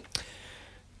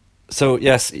 So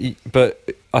yes,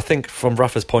 but I think from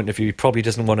Rafa's point of view, he probably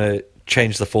doesn't want to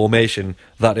change the formation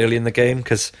that early in the game,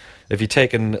 because if you're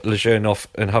taking Lejeune off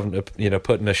and having to,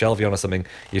 putting a Shelvey on or something,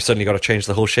 you've suddenly got to change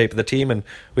the whole shape of the team, and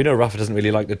we know Rafa doesn't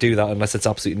really like to do that unless it's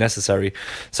absolutely necessary.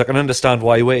 So I can understand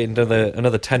why he waited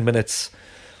another 10 minutes.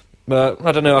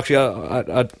 I don't know,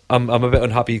 actually, I'm a bit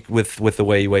unhappy with the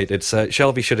way he waited. So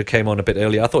Shelvey should have came on a bit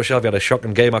earlier. I thought Shelvey had a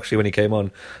shocking game, actually, when he came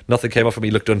on. Nothing came off him,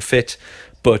 he looked unfit,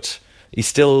 but he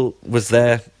still was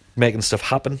there making stuff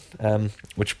happen,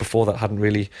 which before that hadn't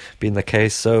really been the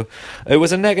case. So it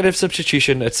was a negative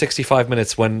substitution at 65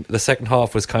 minutes when the second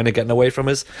half was kind of getting away from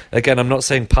us. Again, I'm not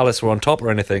saying Palace were on top or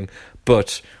anything,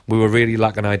 but we were really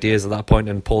lacking ideas at that point,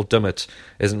 and Paul Dummett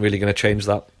isn't really going to change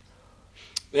that.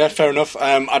 Yeah, fair enough.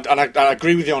 I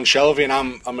agree with you on Shelvey,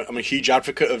 and I'm a huge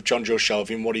advocate of Jonjo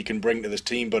Shelvey and what he can bring to this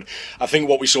team. But I think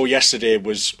what we saw yesterday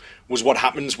was what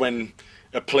happens when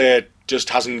a player just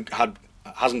hasn't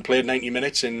played 90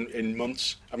 minutes in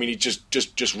months. I mean, he's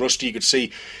just rusty. You could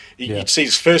see, you'd see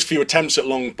his first few attempts at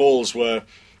long balls were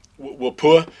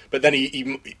poor, but then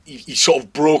he sort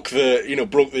of broke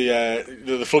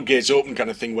the floodgates open kind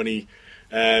of thing when he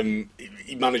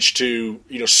managed to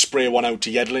spray one out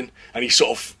to Yedlin, and he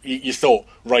sort of you thought,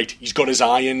 right, he's got his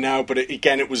eye in now, but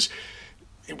it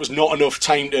was not enough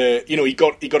time to, he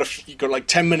got like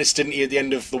 10 minutes, didn't he, at the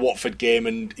end of the Watford game,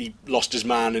 and he lost his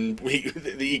man, and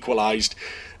they equalised.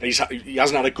 And he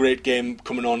hasn't had a great game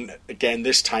coming on again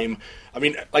this time. I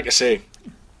mean, like I say,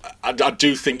 I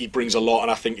do think he brings a lot,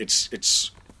 and I think it's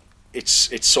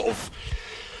sort of,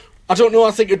 I don't know.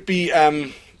 I think it'd be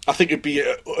an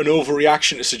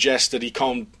overreaction to suggest that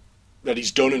that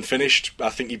he's done and finished. I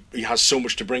think he has so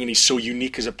much to bring, and he's so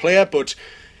unique as a player, but.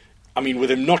 I mean,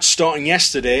 with him not starting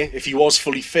yesterday, if he was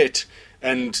fully fit,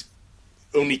 and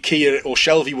only Kia or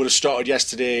Shelvey would have started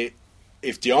yesterday,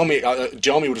 if Diarmi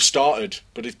would have started,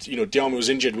 but if Diarmi was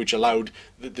injured, which allowed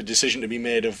the decision to be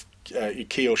made of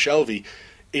Kia or Shelvey,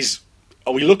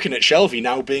 are we looking at Shelvey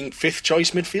now being fifth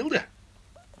choice midfielder?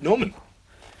 Norman?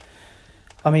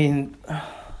 I mean,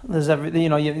 there's every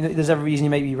reason you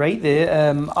may be right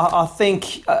there. I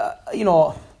think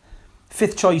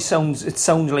fifth choice sounds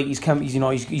like he's going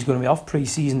to be off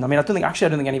pre-season. I mean, I don't think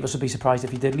any of us would be surprised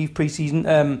if he did leave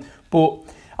pre-season. But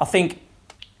I think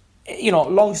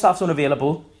Longstaff's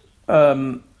unavailable.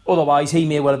 Otherwise, he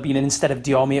may well have been in instead of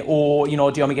Diarmi, or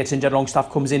Diarmi gets injured,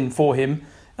 Longstaff comes in for him.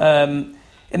 And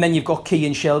then you've got Key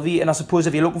and Shelvey, and I suppose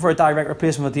if you're looking for a direct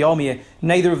replacement for Diarmi,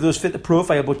 neither of those fit the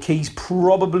profile, but Key's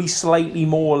probably slightly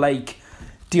more like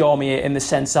Diarmi in the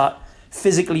sense that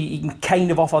physically he can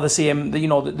kind of offer the same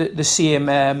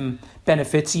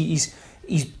benefits.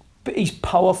 He's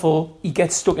powerful, he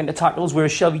gets stuck into tackles,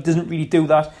 whereas Shelvey doesn't really do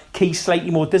that. Key's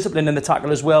slightly more disciplined in the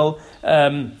tackle as well,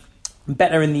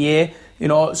 better in the air,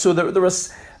 so there are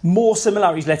more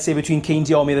similarities, let's say, between Key and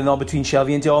Diarmi than there are between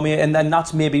Shelvey and Diarmi, and then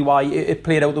that's maybe why it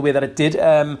played out the way that it did.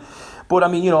 But I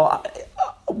mean,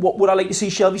 what would I like to see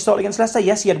Shelvey start against Leicester?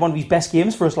 Yes, he had one of his best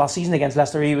games for us last season against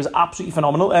Leicester. He was absolutely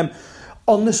phenomenal.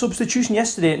 On the substitution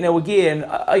yesterday, now again,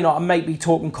 I might be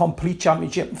talking complete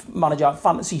Championship manager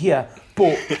fantasy here,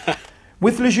 but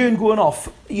with Lejeune going off,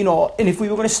 and if we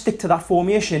were going to stick to that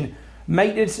formation,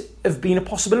 might it have been a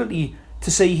possibility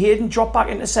to see Hayden drop back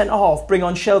into centre half, bring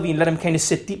on Shelvey and let him kind of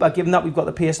sit deeper, given that we've got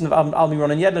the pace of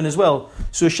Almiron and Yedlin as well.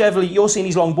 So Shelvey, you're saying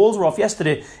his long balls were off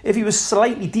yesterday. If he was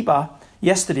slightly deeper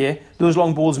yesterday, those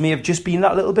long balls may have just been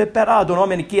that little bit better. I don't know. I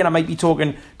mean, again, I might be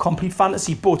talking complete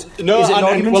fantasy, but no, is it an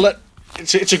argument?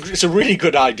 it's a really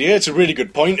good idea. It's a really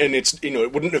good point, and it's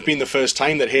it wouldn't have been the first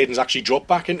time that Hayden's actually dropped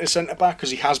back into centre back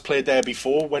because he has played there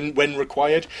before when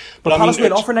required. But Palace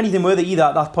weren't offering anything, were they, either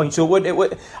at that point? So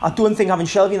I don't think having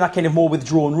Shelvey in that kind of more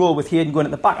withdrawn role with Hayden going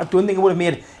at the back, I don't think it would have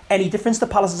made any difference to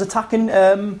Palace's attacking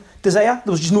desire.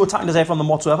 There was just no attacking desire from them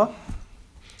whatsoever.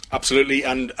 Absolutely,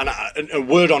 and a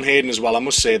word on Hayden as well. I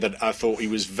must say that I thought he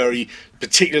was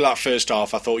particularly that first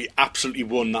half, I thought he absolutely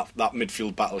won that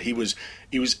midfield battle. He was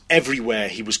everywhere.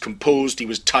 He was composed, he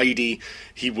was tidy,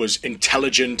 he was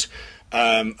intelligent,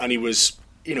 and he was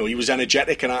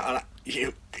energetic. And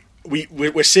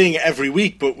we're seeing it every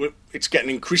week, but it's getting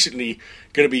increasingly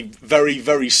going to be very,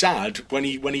 very sad when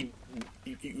he.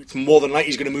 It's more than likely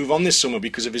he's going to move on this summer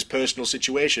because of his personal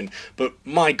situation. But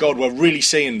my God, we're really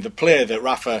seeing the player that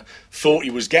Rafa thought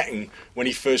he was getting when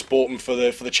he first bought him for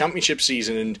the championship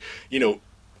season. And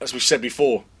as we've said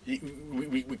before,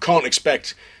 we can't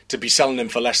expect to be selling him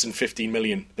for less than 15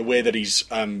 million. The way that he's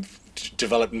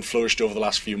developed and flourished over the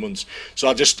last few months.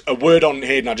 So a word on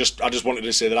Hayden. I just wanted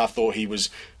to say that I thought he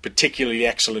was particularly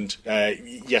excellent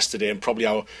yesterday, and probably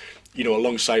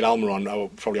alongside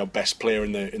Almiron, probably our best player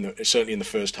certainly in the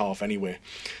first half. Anyway,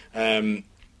 looking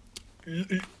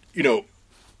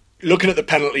at the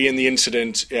penalty in the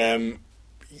incident,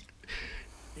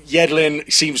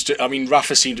 Yedlin seems to. I mean,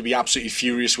 Rafa seemed to be absolutely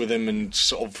furious with him, and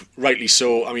sort of rightly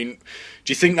so. I mean,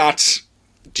 do you think that's?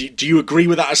 Do you agree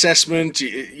with that assessment?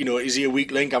 Is he a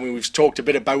weak link? I mean, we've talked a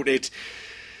bit about it,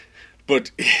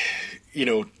 but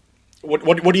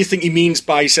What do you think he means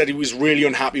by he said he was really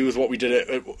unhappy with what we did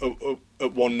at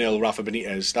 1-0, Rafa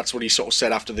Benitez? That's what he sort of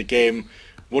said after the game.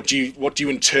 What do you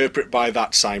interpret by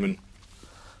that, Simon?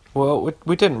 Well,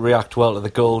 we didn't react well to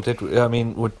the goal, did we? I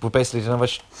mean, we basically didn't have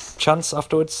a chance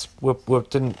afterwards. We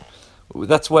didn't.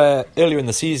 That's where earlier in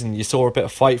the season you saw a bit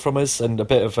of fight from us and a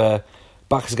bit of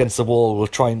backs against the wall. We'll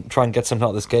try and get something out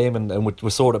of this game, and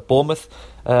we saw it at Bournemouth,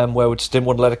 where we just didn't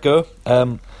want to let it go.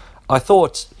 I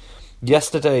thought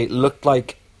yesterday looked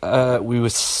like we were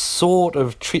sort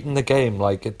of treating the game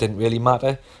like it didn't really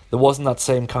matter. There wasn't that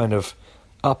same kind of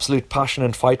absolute passion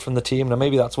and fight from the team. Now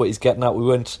maybe that's what he's getting at. We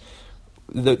weren't.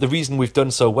 The reason we've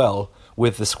done so well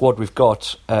with the squad we've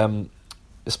got,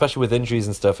 especially with injuries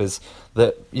and stuff, is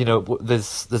that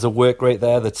there's a work rate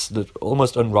there that's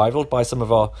almost unrivaled by some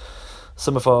of our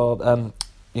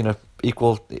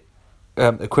equal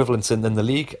equivalents in the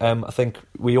league. I think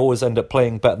we always end up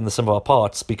playing better than the sum of our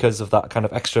parts because of that kind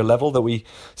of extra level that we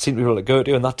seem to be able to go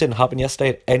to, and that didn't happen yesterday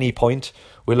at any point.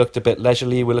 We looked a bit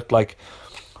leisurely.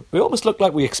 We almost looked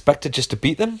like we expected just to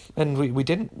beat them, and we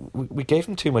didn't. We gave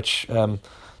them too much time,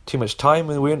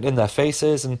 and we weren't in their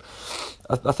faces, and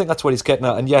I think that's what he's getting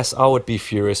at. And yes, I would be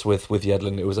furious with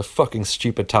Yedlin. It was a fucking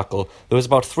stupid tackle. There was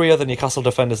about 3 other Newcastle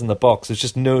defenders in the box. There's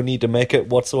just no need to make it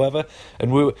whatsoever.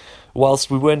 And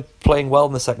whilst we weren't playing well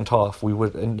in the second half, we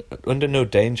were under no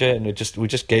danger, and we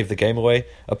just gave the game away.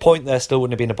 A point there still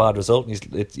wouldn't have been a bad result.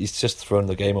 He's just thrown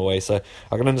the game away. So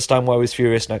I can understand why he was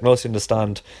furious, and I can also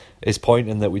understand his point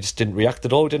in that we just didn't react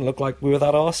at all. We didn't look like we were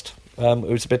that arsed. It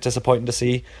was a bit disappointing to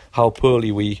see how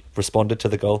poorly we responded to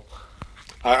the goal.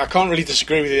 I can't really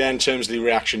disagree with you there in terms of the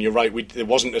reaction. You're right. There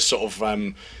wasn't a sort of,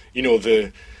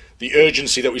 the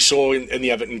urgency that we saw in the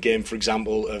Everton game, for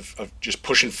example, of just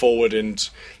pushing forward. And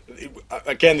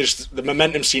again, the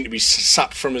momentum seemed to be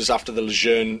sapped from us after the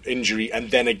Lejeune injury, and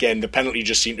then again, the penalty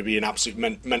just seemed to be an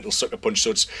absolute mental sucker punch.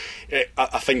 So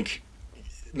I think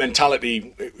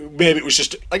mentality, maybe it was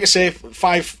just, like I say,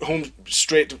 5 home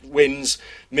straight wins.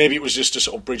 Maybe it was just a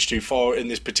sort of bridge too far in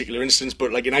this particular instance,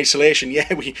 but like in isolation,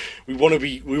 yeah, we want to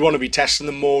be testing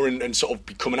them more and sort of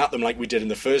be coming at them like we did in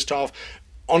the first half.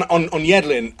 On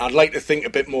Yedlin, I'd like to think a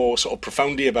bit more sort of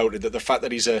profoundly about it, that the fact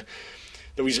that he's a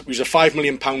 £5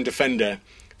 million defender,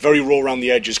 very raw around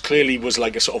the edges, clearly was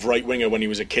like a sort of right winger when he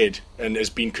was a kid and has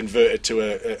been converted to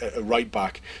a right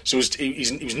back. So he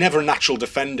was never a natural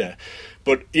defender.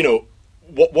 But,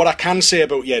 what I can say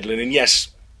about Yedlin, and yes,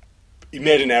 he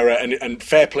made an error, and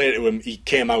fair play to him, he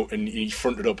came out and he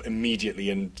fronted up immediately,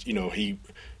 and,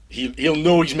 he'll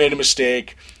know he's made a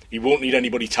mistake. He won't need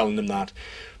anybody telling him that.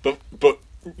 But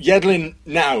Yedlin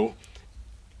now,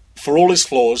 for all his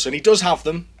flaws, and he does have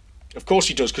them, of course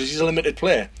he does, because he's a limited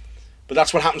player. But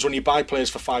that's what happens when you buy players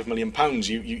for £5 million.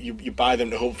 You buy them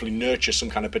to hopefully nurture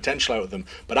some kind of potential out of them.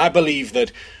 But I believe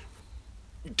that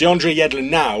DeAndre Yedlin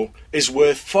now is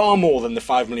worth far more than the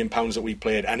 £5 million that we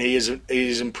played, and he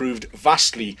is improved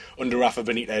vastly under Rafa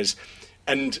Benitez.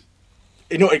 And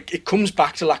it comes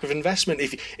back to lack of investment.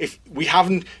 If we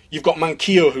haven't, you've got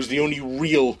Manquillo, who's the only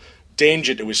real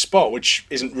danger to his spot, which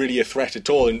isn't really a threat at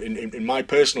all in my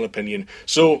personal opinion.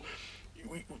 So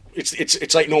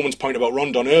it's like Norman's point about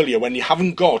Rondon earlier, when you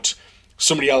haven't got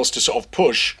somebody else to sort of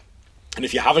push, and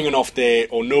if you're having an off day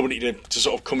or nobody to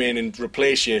sort of come in and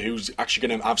replace you who's actually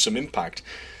going to have some impact,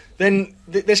 then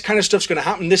this kind of stuff's going to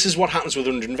happen. This is what happens with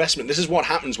underinvestment. This is what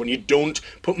happens when you don't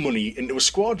put money into a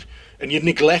squad and you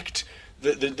neglect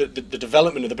the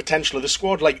development of the potential of the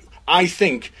squad. Like, I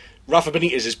think Rafa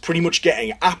Benitez is pretty much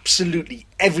getting absolutely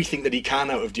everything that he can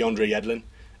out of DeAndre Yedlin.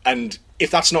 And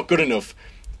if that's not good enough,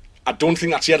 I don't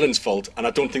think that's Yedlin's fault, and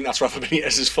I don't think that's Rafa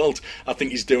Benitez's fault. I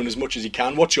think he's doing as much as he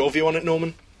can. What's your view on it,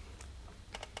 Norman?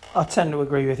 I tend to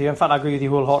agree with you. In fact, I agree with you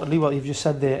wholeheartedly. What you've just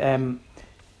said there,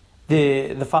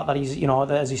 the fact that he's,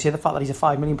 as you say, the fact that he's a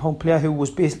 £5 million player who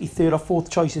was basically third or fourth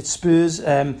choice at Spurs,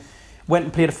 went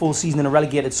and played a full season in a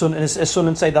relegated Sunderland. As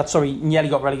Sunderland say that, sorry, nearly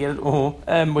got relegated.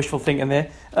 Wishful thinking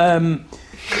there. And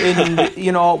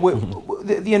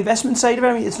the investment side of it,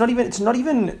 I mean, it's not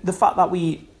even the fact that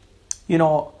we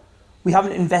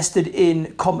haven't invested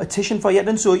in competition for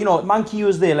Yedlin. So,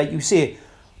 Manquillo's there, like you say.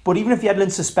 But even if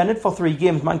Yedlin's suspended for 3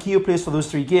 games, Manquillo plays for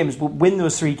those 3 games, will win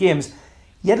those 3 games,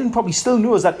 Yedlin probably still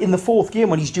knows that in the 4th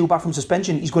game, when he's due back from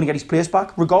suspension, he's going to get his place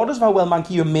back, regardless of how well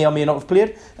Manquillo may or may not have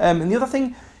played. And the other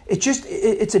thing,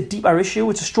 it's a deeper issue.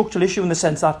 It's a structural issue in the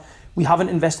sense that we haven't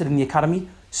invested in the academy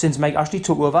since Mike Ashley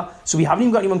took over. So we haven't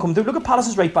even got anyone come through. Look at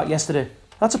Palace's right back yesterday.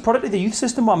 That's a product of the youth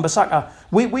system, Wan-Bissaka.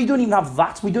 We don't even have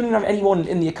that. We don't even have anyone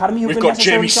in the academy who've been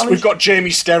necessarily challenged. We've got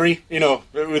Jamie Sterry,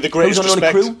 with the greatest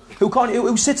respect.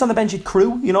 Who sits on the bench at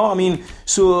Crewe, I mean,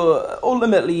 so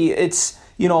ultimately it's,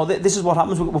 this is what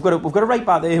happens. We've got a right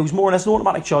back there who's more or less an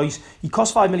automatic choice. He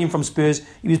cost $5 million from Spurs.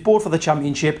 He was bought for the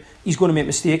Championship. He's going to make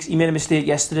mistakes. He made a mistake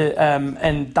yesterday,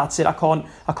 and that's it. I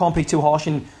can't be too harsh,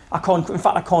 and I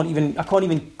can't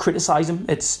even criticise him.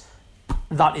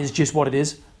 That is just what it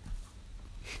is.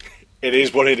 It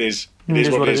is what it is. It is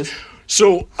what it is.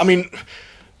 So, I mean,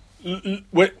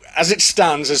 as it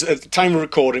stands, at the time of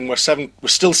recording, we're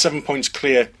still 7 points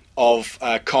clear of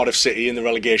Cardiff City in the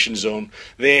relegation zone.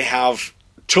 They have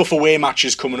tough away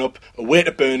matches coming up, away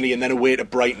to Burnley and then away to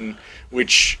Brighton,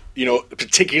 which,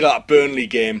 particularly that Burnley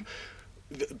game,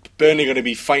 Burnley are going to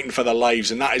be fighting for their lives,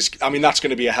 and that's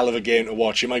going to be a hell of a game to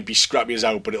watch. It might be scrappy as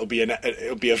out, but it'll be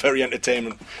a very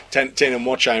entertaining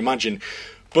watch, I imagine.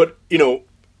 But,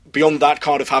 beyond that,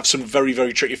 Cardiff have some very,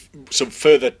 very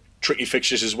further tricky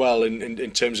fixtures as well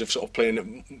in terms of sort of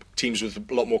playing teams with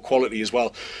a lot more quality as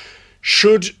well.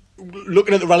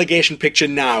 Looking at the relegation picture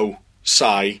now,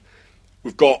 Si,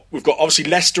 we've got obviously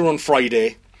Leicester on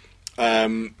Friday.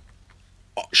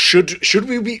 Should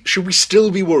we still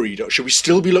be worried? Or should we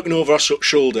still be looking over our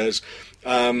shoulders?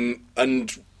 And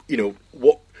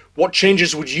what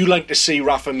changes would you like to see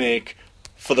Rafa make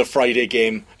for the Friday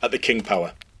game at the King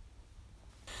Power?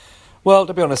 Well,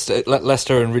 to be honest,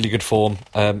 Leicester are in really good form,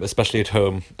 especially at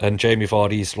home. And Jamie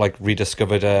Vardy's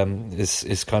rediscovered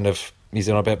is kind of, he's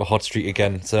on a bit of a hot streak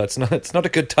again. So it's not a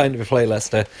good time to play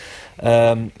Leicester.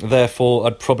 Therefore,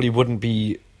 I probably wouldn't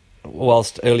be.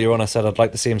 Whilst earlier on I said I'd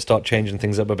like to see him start changing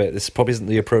things up a bit, this probably isn't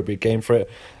the appropriate game for it.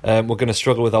 We're going to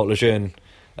struggle without Lejeune,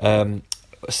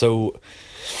 so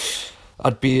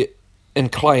I'd be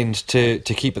inclined to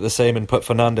keep it the same and put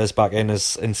Fernandes back in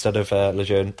instead of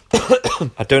Lejeune.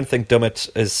 I don't think Dummett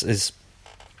is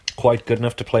quite good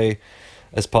enough to play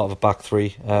as part of a back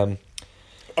three. I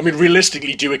mean,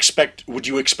 realistically, would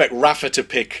you expect Rafa to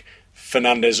pick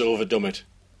Fernandes over Dummett?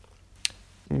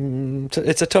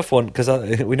 It's a tough one because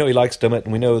we know he likes Dummett,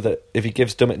 and we know that if he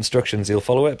gives Dummett instructions, he'll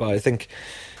follow it. But I think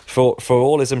for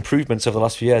all his improvements over the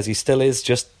last few years, he still is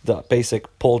just that basic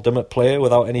Paul Dummett player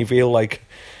without any real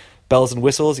bells and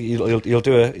whistles. He'll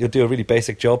do a really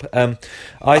basic job.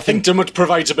 I think Dummett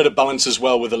provides a bit of balance as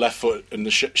well with the left foot and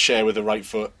the share with the right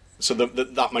foot, so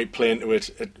that might play into it.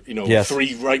 Yes.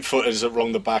 3 right footers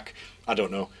along the back. I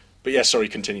don't know, but yeah, sorry,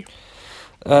 continue.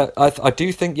 I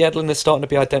do think Yedlin is starting to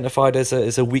be identified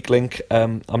as a weak link.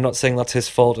 I'm not saying that's his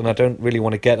fault, and I don't really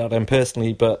want to get at him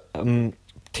personally, but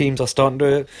teams are starting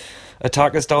to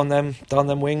attack us down them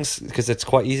wings because it's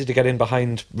quite easy to get in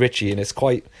behind Richie, and it's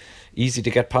quite easy to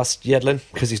get past Yedlin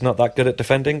because he's not that good at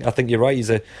defending. I think you're right.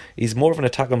 He's more of an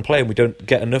attacking player, and we don't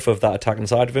get enough of that attacking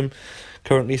side of him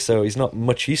currently. So he's not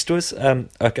much use to us.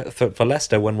 For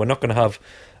Leicester, when we're not going to have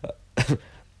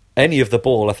any of the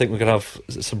ball, I think we're going to have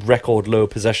some record low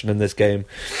possession in this game.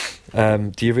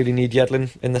 Do you really need Yedlin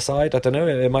in the side? I don't know.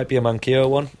 It might be a Manquillo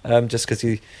one, just because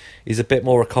he's a bit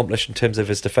more accomplished in terms of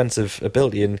his defensive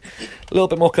ability and a little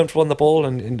bit more comfortable on the ball.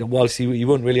 And whilst he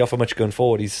won't really offer much going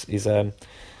forward,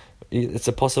 it's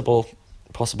a possible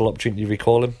opportunity to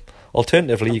recall him.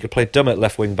 Alternatively, you could play Dummett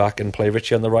left wing back and play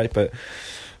Richie on the right, but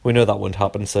we know that won't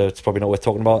happen, so it's probably not worth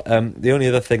talking about. The only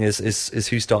other thing is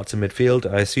who starts in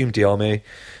midfield. I assume Diarmé,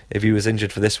 if he was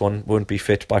injured for this one, won't be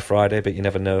fit by Friday, but you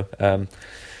never know.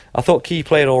 I thought Key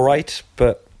played all right,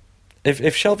 but if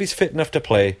Shelvey's fit enough to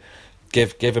play,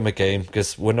 give him a game,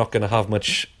 because we're not going to have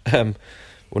much.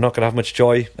 We're not going to have much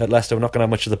joy at Leicester. We're not going to have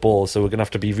much of the ball, so we're going to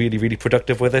have to be really, really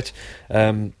productive with it.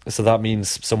 So that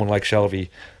means someone like Shelvey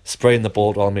spraying the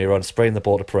ball to Almiron, spraying the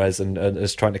ball to Perez, and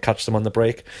is trying to catch them on the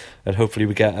break. And hopefully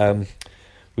we get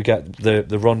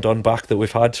the Rondon back that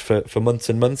we've had for months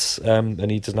and months,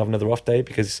 and he doesn't have another off day,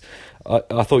 because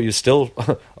I thought he was still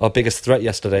our biggest threat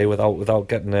yesterday without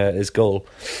getting his goal.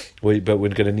 But we're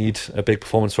going to need a big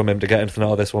performance from him to get anything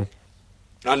out of this one.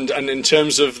 And in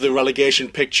terms of the relegation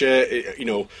picture,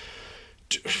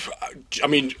 I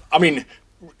mean,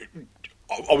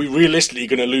 are we realistically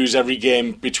going to lose every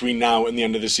game between now and the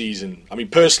end of the season? I mean,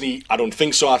 personally, I don't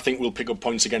think so. I think we'll pick up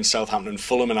points against Southampton and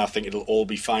Fulham, and I think it'll all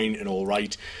be fine and all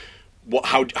right.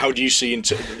 How do you see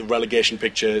the relegation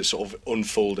picture sort of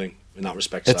unfolding in that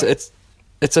respect?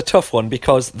 It's a tough one,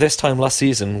 because this time last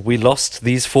season we lost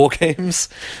these 4 games.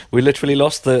 We literally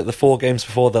lost the 4 games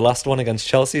before the last one against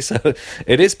Chelsea, so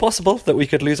it is possible that we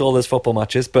could lose all those football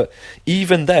matches. But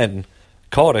even then,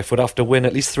 Cardiff would have to win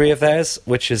at least 3 of theirs,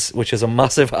 which is a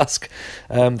massive ask.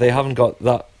 They haven't got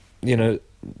that,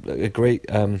 a great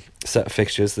set of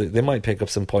fixtures. They might pick up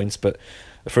some points, but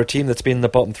for a team that's been in the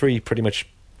bottom 3 pretty much,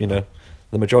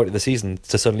 the majority of the season,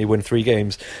 to suddenly win 3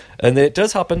 games. And it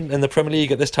does happen in the Premier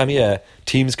League at this time of year.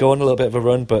 Teams go on a little bit of a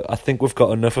run, but I think we've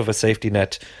got enough of a safety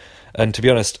net. And to be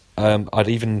honest, I'd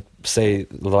even say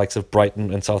the likes of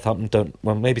Brighton and Southampton don't...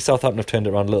 Well, maybe Southampton have turned it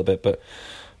around a little bit, but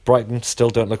Brighton still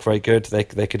don't look very good. They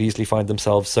could easily find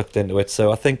themselves sucked into it.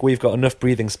 So I think we've got enough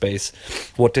breathing space.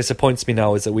 What disappoints me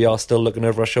now is that we are still looking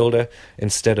over our shoulder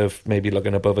instead of maybe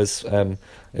looking above us.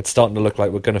 It's starting to look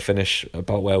like we're going to finish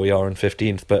about where we are in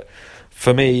 15th, but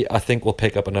for me, I think we'll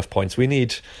pick up enough points. We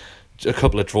need a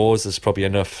couple of draws is probably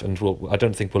enough, and I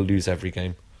don't think we'll lose every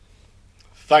game.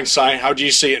 Thanks, Si. How do you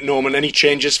see it, Norman? Any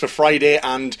changes for Friday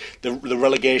and the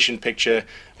relegation picture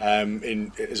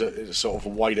as a sort of a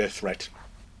wider threat?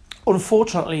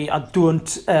 Unfortunately, I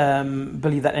don't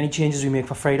believe that any changes we make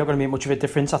for Friday are going to make much of a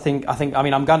difference. I think. I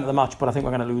mean, I'm going to the match, but I think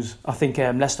we're going to lose. I think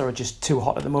Leicester are just too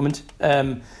hot at the moment.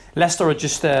 Leicester are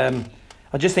just. I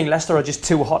just think Leicester are just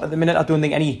too hot at the minute. I don't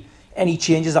think any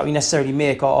changes that we necessarily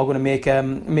make are going to make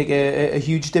a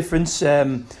huge difference.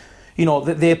 Their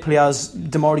players,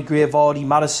 Demari Gray, Vardy,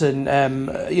 Maddison,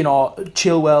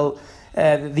 Chilwell.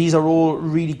 These are all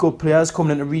really good players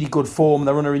coming into really good form.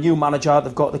 They're under a new manager.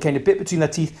 They've got the kind of bit between their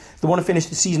teeth. They want to finish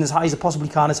the season as high as they possibly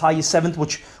can, as high as 7th,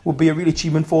 which would be a real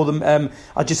achievement for them.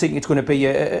 I just think it's going to be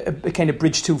a kind of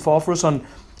bridge too far for us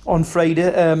on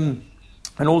Friday.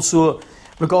 And also,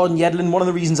 regarding Yedlin, one of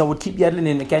the reasons I would keep Yedlin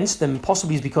in against them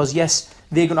possibly is because, yes,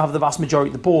 they're going to have the vast majority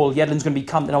of the ball. Yedlin's going to be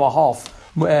camped in our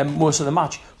half most of the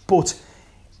match. But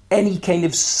any kind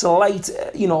of slight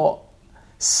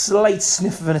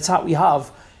sniff of an attack we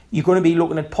have, you're going to be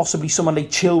looking at possibly someone like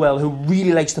Chilwell, who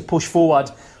really likes to push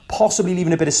forward, possibly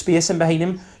leaving a bit of space in behind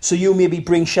him. So you maybe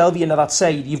bring Shelvey into that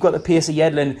side. You've got the pace of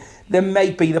Yedlin. There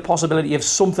might be the possibility of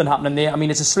something happening there. I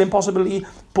mean, it's a slim possibility,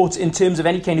 but in terms of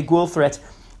any kind of goal threat,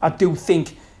 I do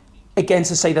think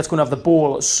against a side that's going to have the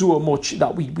ball so much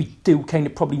that we do kind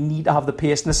of probably need to have the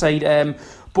pace in the side.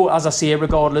 But as I say,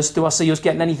 regardless, do I see us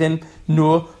getting anything?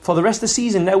 No. For the rest of the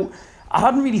season, now, I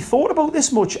hadn't really thought about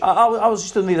this much. I was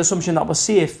just under the assumption that we're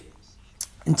safe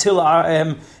until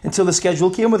the schedule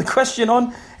came with a question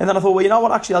on, and then I thought, well, you know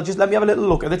what? Actually, let me have a little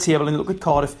look at the table and look at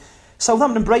Cardiff.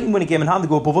 Southampton and Brighton win a game in hand. They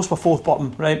go above us. We're 4th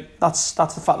bottom, right? That's the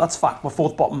fact. That's fact. We're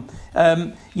 4th bottom.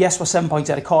 Yes, we're 7 points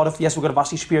out of Cardiff. Yes, we've got a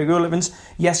vastly superior goal difference.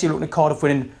 Yes, you're looking at Cardiff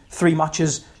winning 3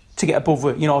 matches to get above,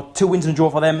 2 wins and a draw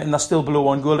for them, and they're still below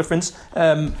 1 goal difference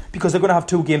because they're going to have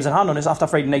 2 games in hand on us after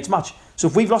Friday night's match. So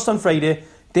if we've lost on Friday,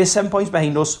 they're 7 points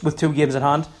behind us with 2 games in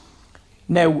hand.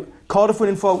 Now, Cardiff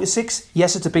winning 4 out of 6,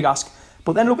 yes, it's a big ask.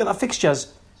 But then look at their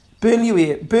fixtures. Burnley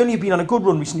away. Burnley have been on a good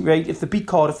run recently, right? If they beat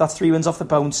Cardiff, that's 3 wins off the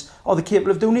bounce. Are they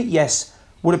capable of doing it? Yes.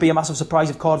 Would it be a massive surprise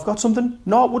if Cardiff got something?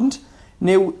 No, it wouldn't.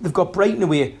 Now, they've got Brighton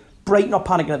away. Brighton are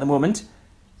panicking at the moment.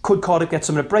 Could Cardiff get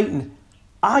something at Brighton?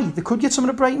 Aye, they could get something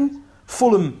at Brighton.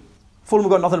 Fulham have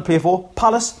got nothing to play for.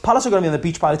 Palace are going to be on the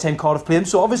beach by the time Cardiff play them.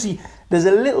 So obviously, there's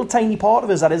a little tiny part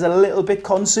of us that is a little bit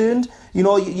concerned.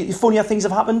 Funnier things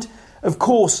have happened. Of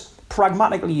course,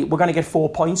 pragmatically, we're going to get 4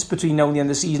 points between now and the end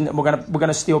of the season, and we're going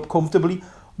to stay up comfortably.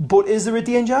 But is there a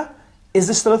danger? Is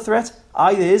there still a threat?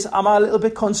 Aye, there is. Am I a little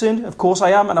bit concerned? Of course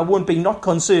I am, and I won't be not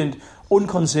concerned,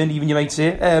 unconcerned even, you might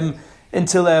say.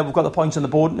 until we've got the points on the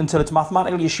board, until it's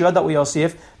mathematically assured that we are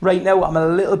safe. Right now, I'm a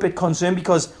little bit concerned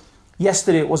because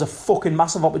yesterday it was a fucking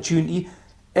massive opportunity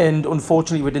and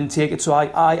unfortunately we didn't take it. So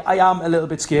I am a little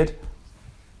bit scared.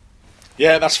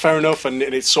 Yeah, that's fair enough, and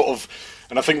it's sort of,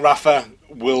 and I think Rafa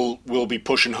will be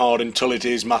pushing hard until it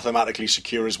is mathematically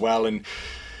secure as well. And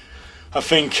I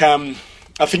think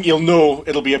you'll know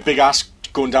it'll be a big ask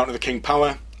going down to the King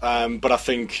Power, but I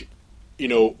think, you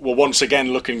know, we're once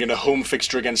again looking at a home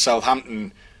fixture against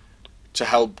Southampton to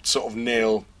help sort of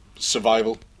nail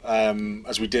survival.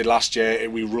 As we did last year,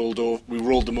 we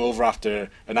rolled them over after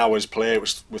an hour's play. It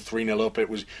was with 3-0 up.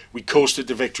 We coasted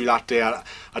to victory that day.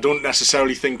 I don't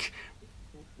necessarily think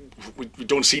we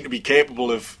don't seem to be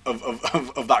capable of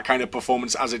that kind of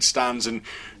performance as it stands. And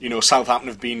you know, Southampton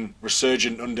have been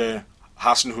resurgent under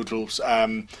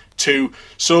Hasenhüttl too.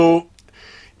 So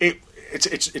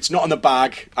it's not in the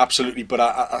bag absolutely, but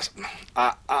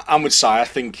I'm with Si. I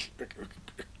think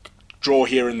draw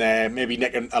here and there, maybe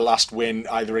nick a last win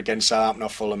either against Southampton or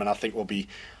Fulham, and I think we'll be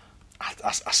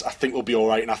all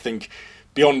right. And I think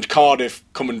beyond Cardiff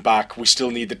coming back, we still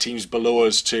need the teams below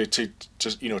us to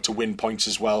win points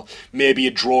as well. Maybe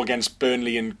a draw against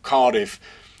Burnley and Cardiff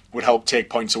would help take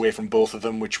points away from both of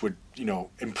them, which would, you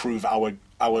know, improve our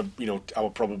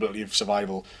probability of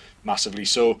survival massively.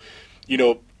 So, you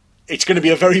know, it's going to be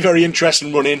a very, very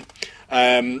interesting run in.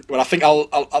 Well, I think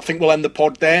we'll end the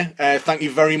pod there. Thank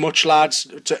you very much, lads.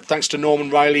 Thanks to Norman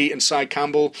Riley and Si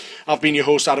Campbell. I've been your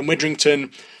host, Adam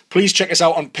Widrington. Please check us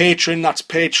out on Patreon. That's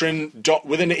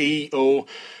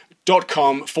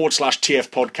patreon.com/TF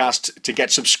podcast to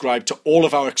get subscribed to all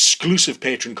of our exclusive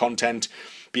Patreon content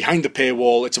behind the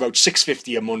paywall. It's about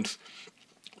 $6.50 a month.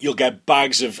 You'll get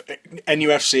bags of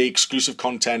NUFC exclusive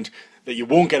content that you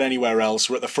won't get anywhere else.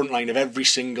 We're at the front line of every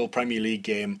single Premier League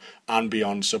game and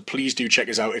beyond. So please do check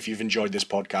us out if you've enjoyed this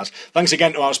podcast. Thanks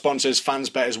again to our sponsors,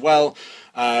 Fansbet, as well.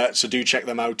 So do check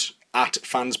them out at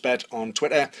Fansbet on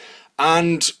Twitter.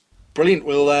 And brilliant.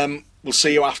 We'll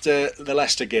see you after the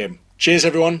Leicester game. Cheers,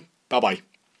 everyone. Bye-bye.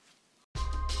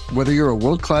 Whether you're a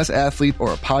world-class athlete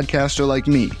or a podcaster like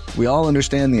me, we all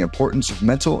understand the importance of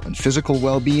mental and physical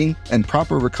well-being and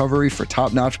proper recovery for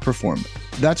top-notch performance.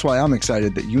 That's why I'm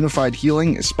excited that Unified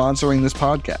Healing is sponsoring this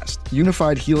podcast.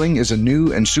 Unified Healing is a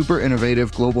new and super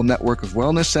innovative global network of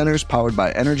wellness centers powered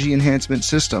by Energy Enhancement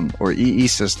System, or EE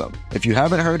System. If you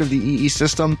haven't heard of the EE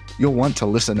System, you'll want to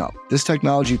listen up. This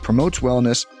technology promotes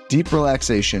wellness, deep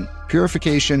relaxation,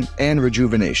 purification, and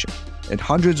rejuvenation. At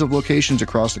hundreds of locations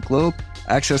across the globe,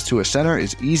 access to a center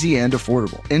is easy and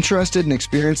affordable. Interested in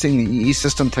experiencing the EE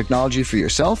System technology for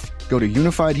yourself? Go to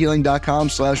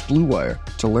unifiedhealing.com/bluewire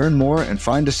to learn more and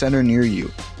find a center near you.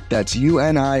 That's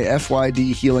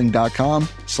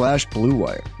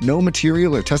unifydhealing.com/bluewire. No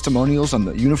material or testimonials on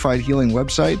the Unified Healing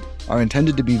website are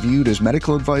intended to be viewed as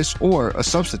medical advice or a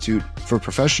substitute for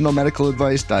professional medical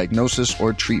advice, diagnosis,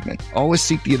 or treatment. Always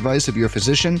seek the advice of your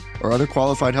physician or other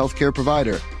qualified healthcare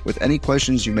provider with any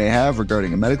questions you may have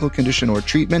regarding a medical condition or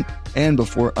treatment and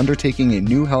before undertaking a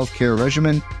new healthcare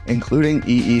regimen, including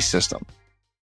EE System.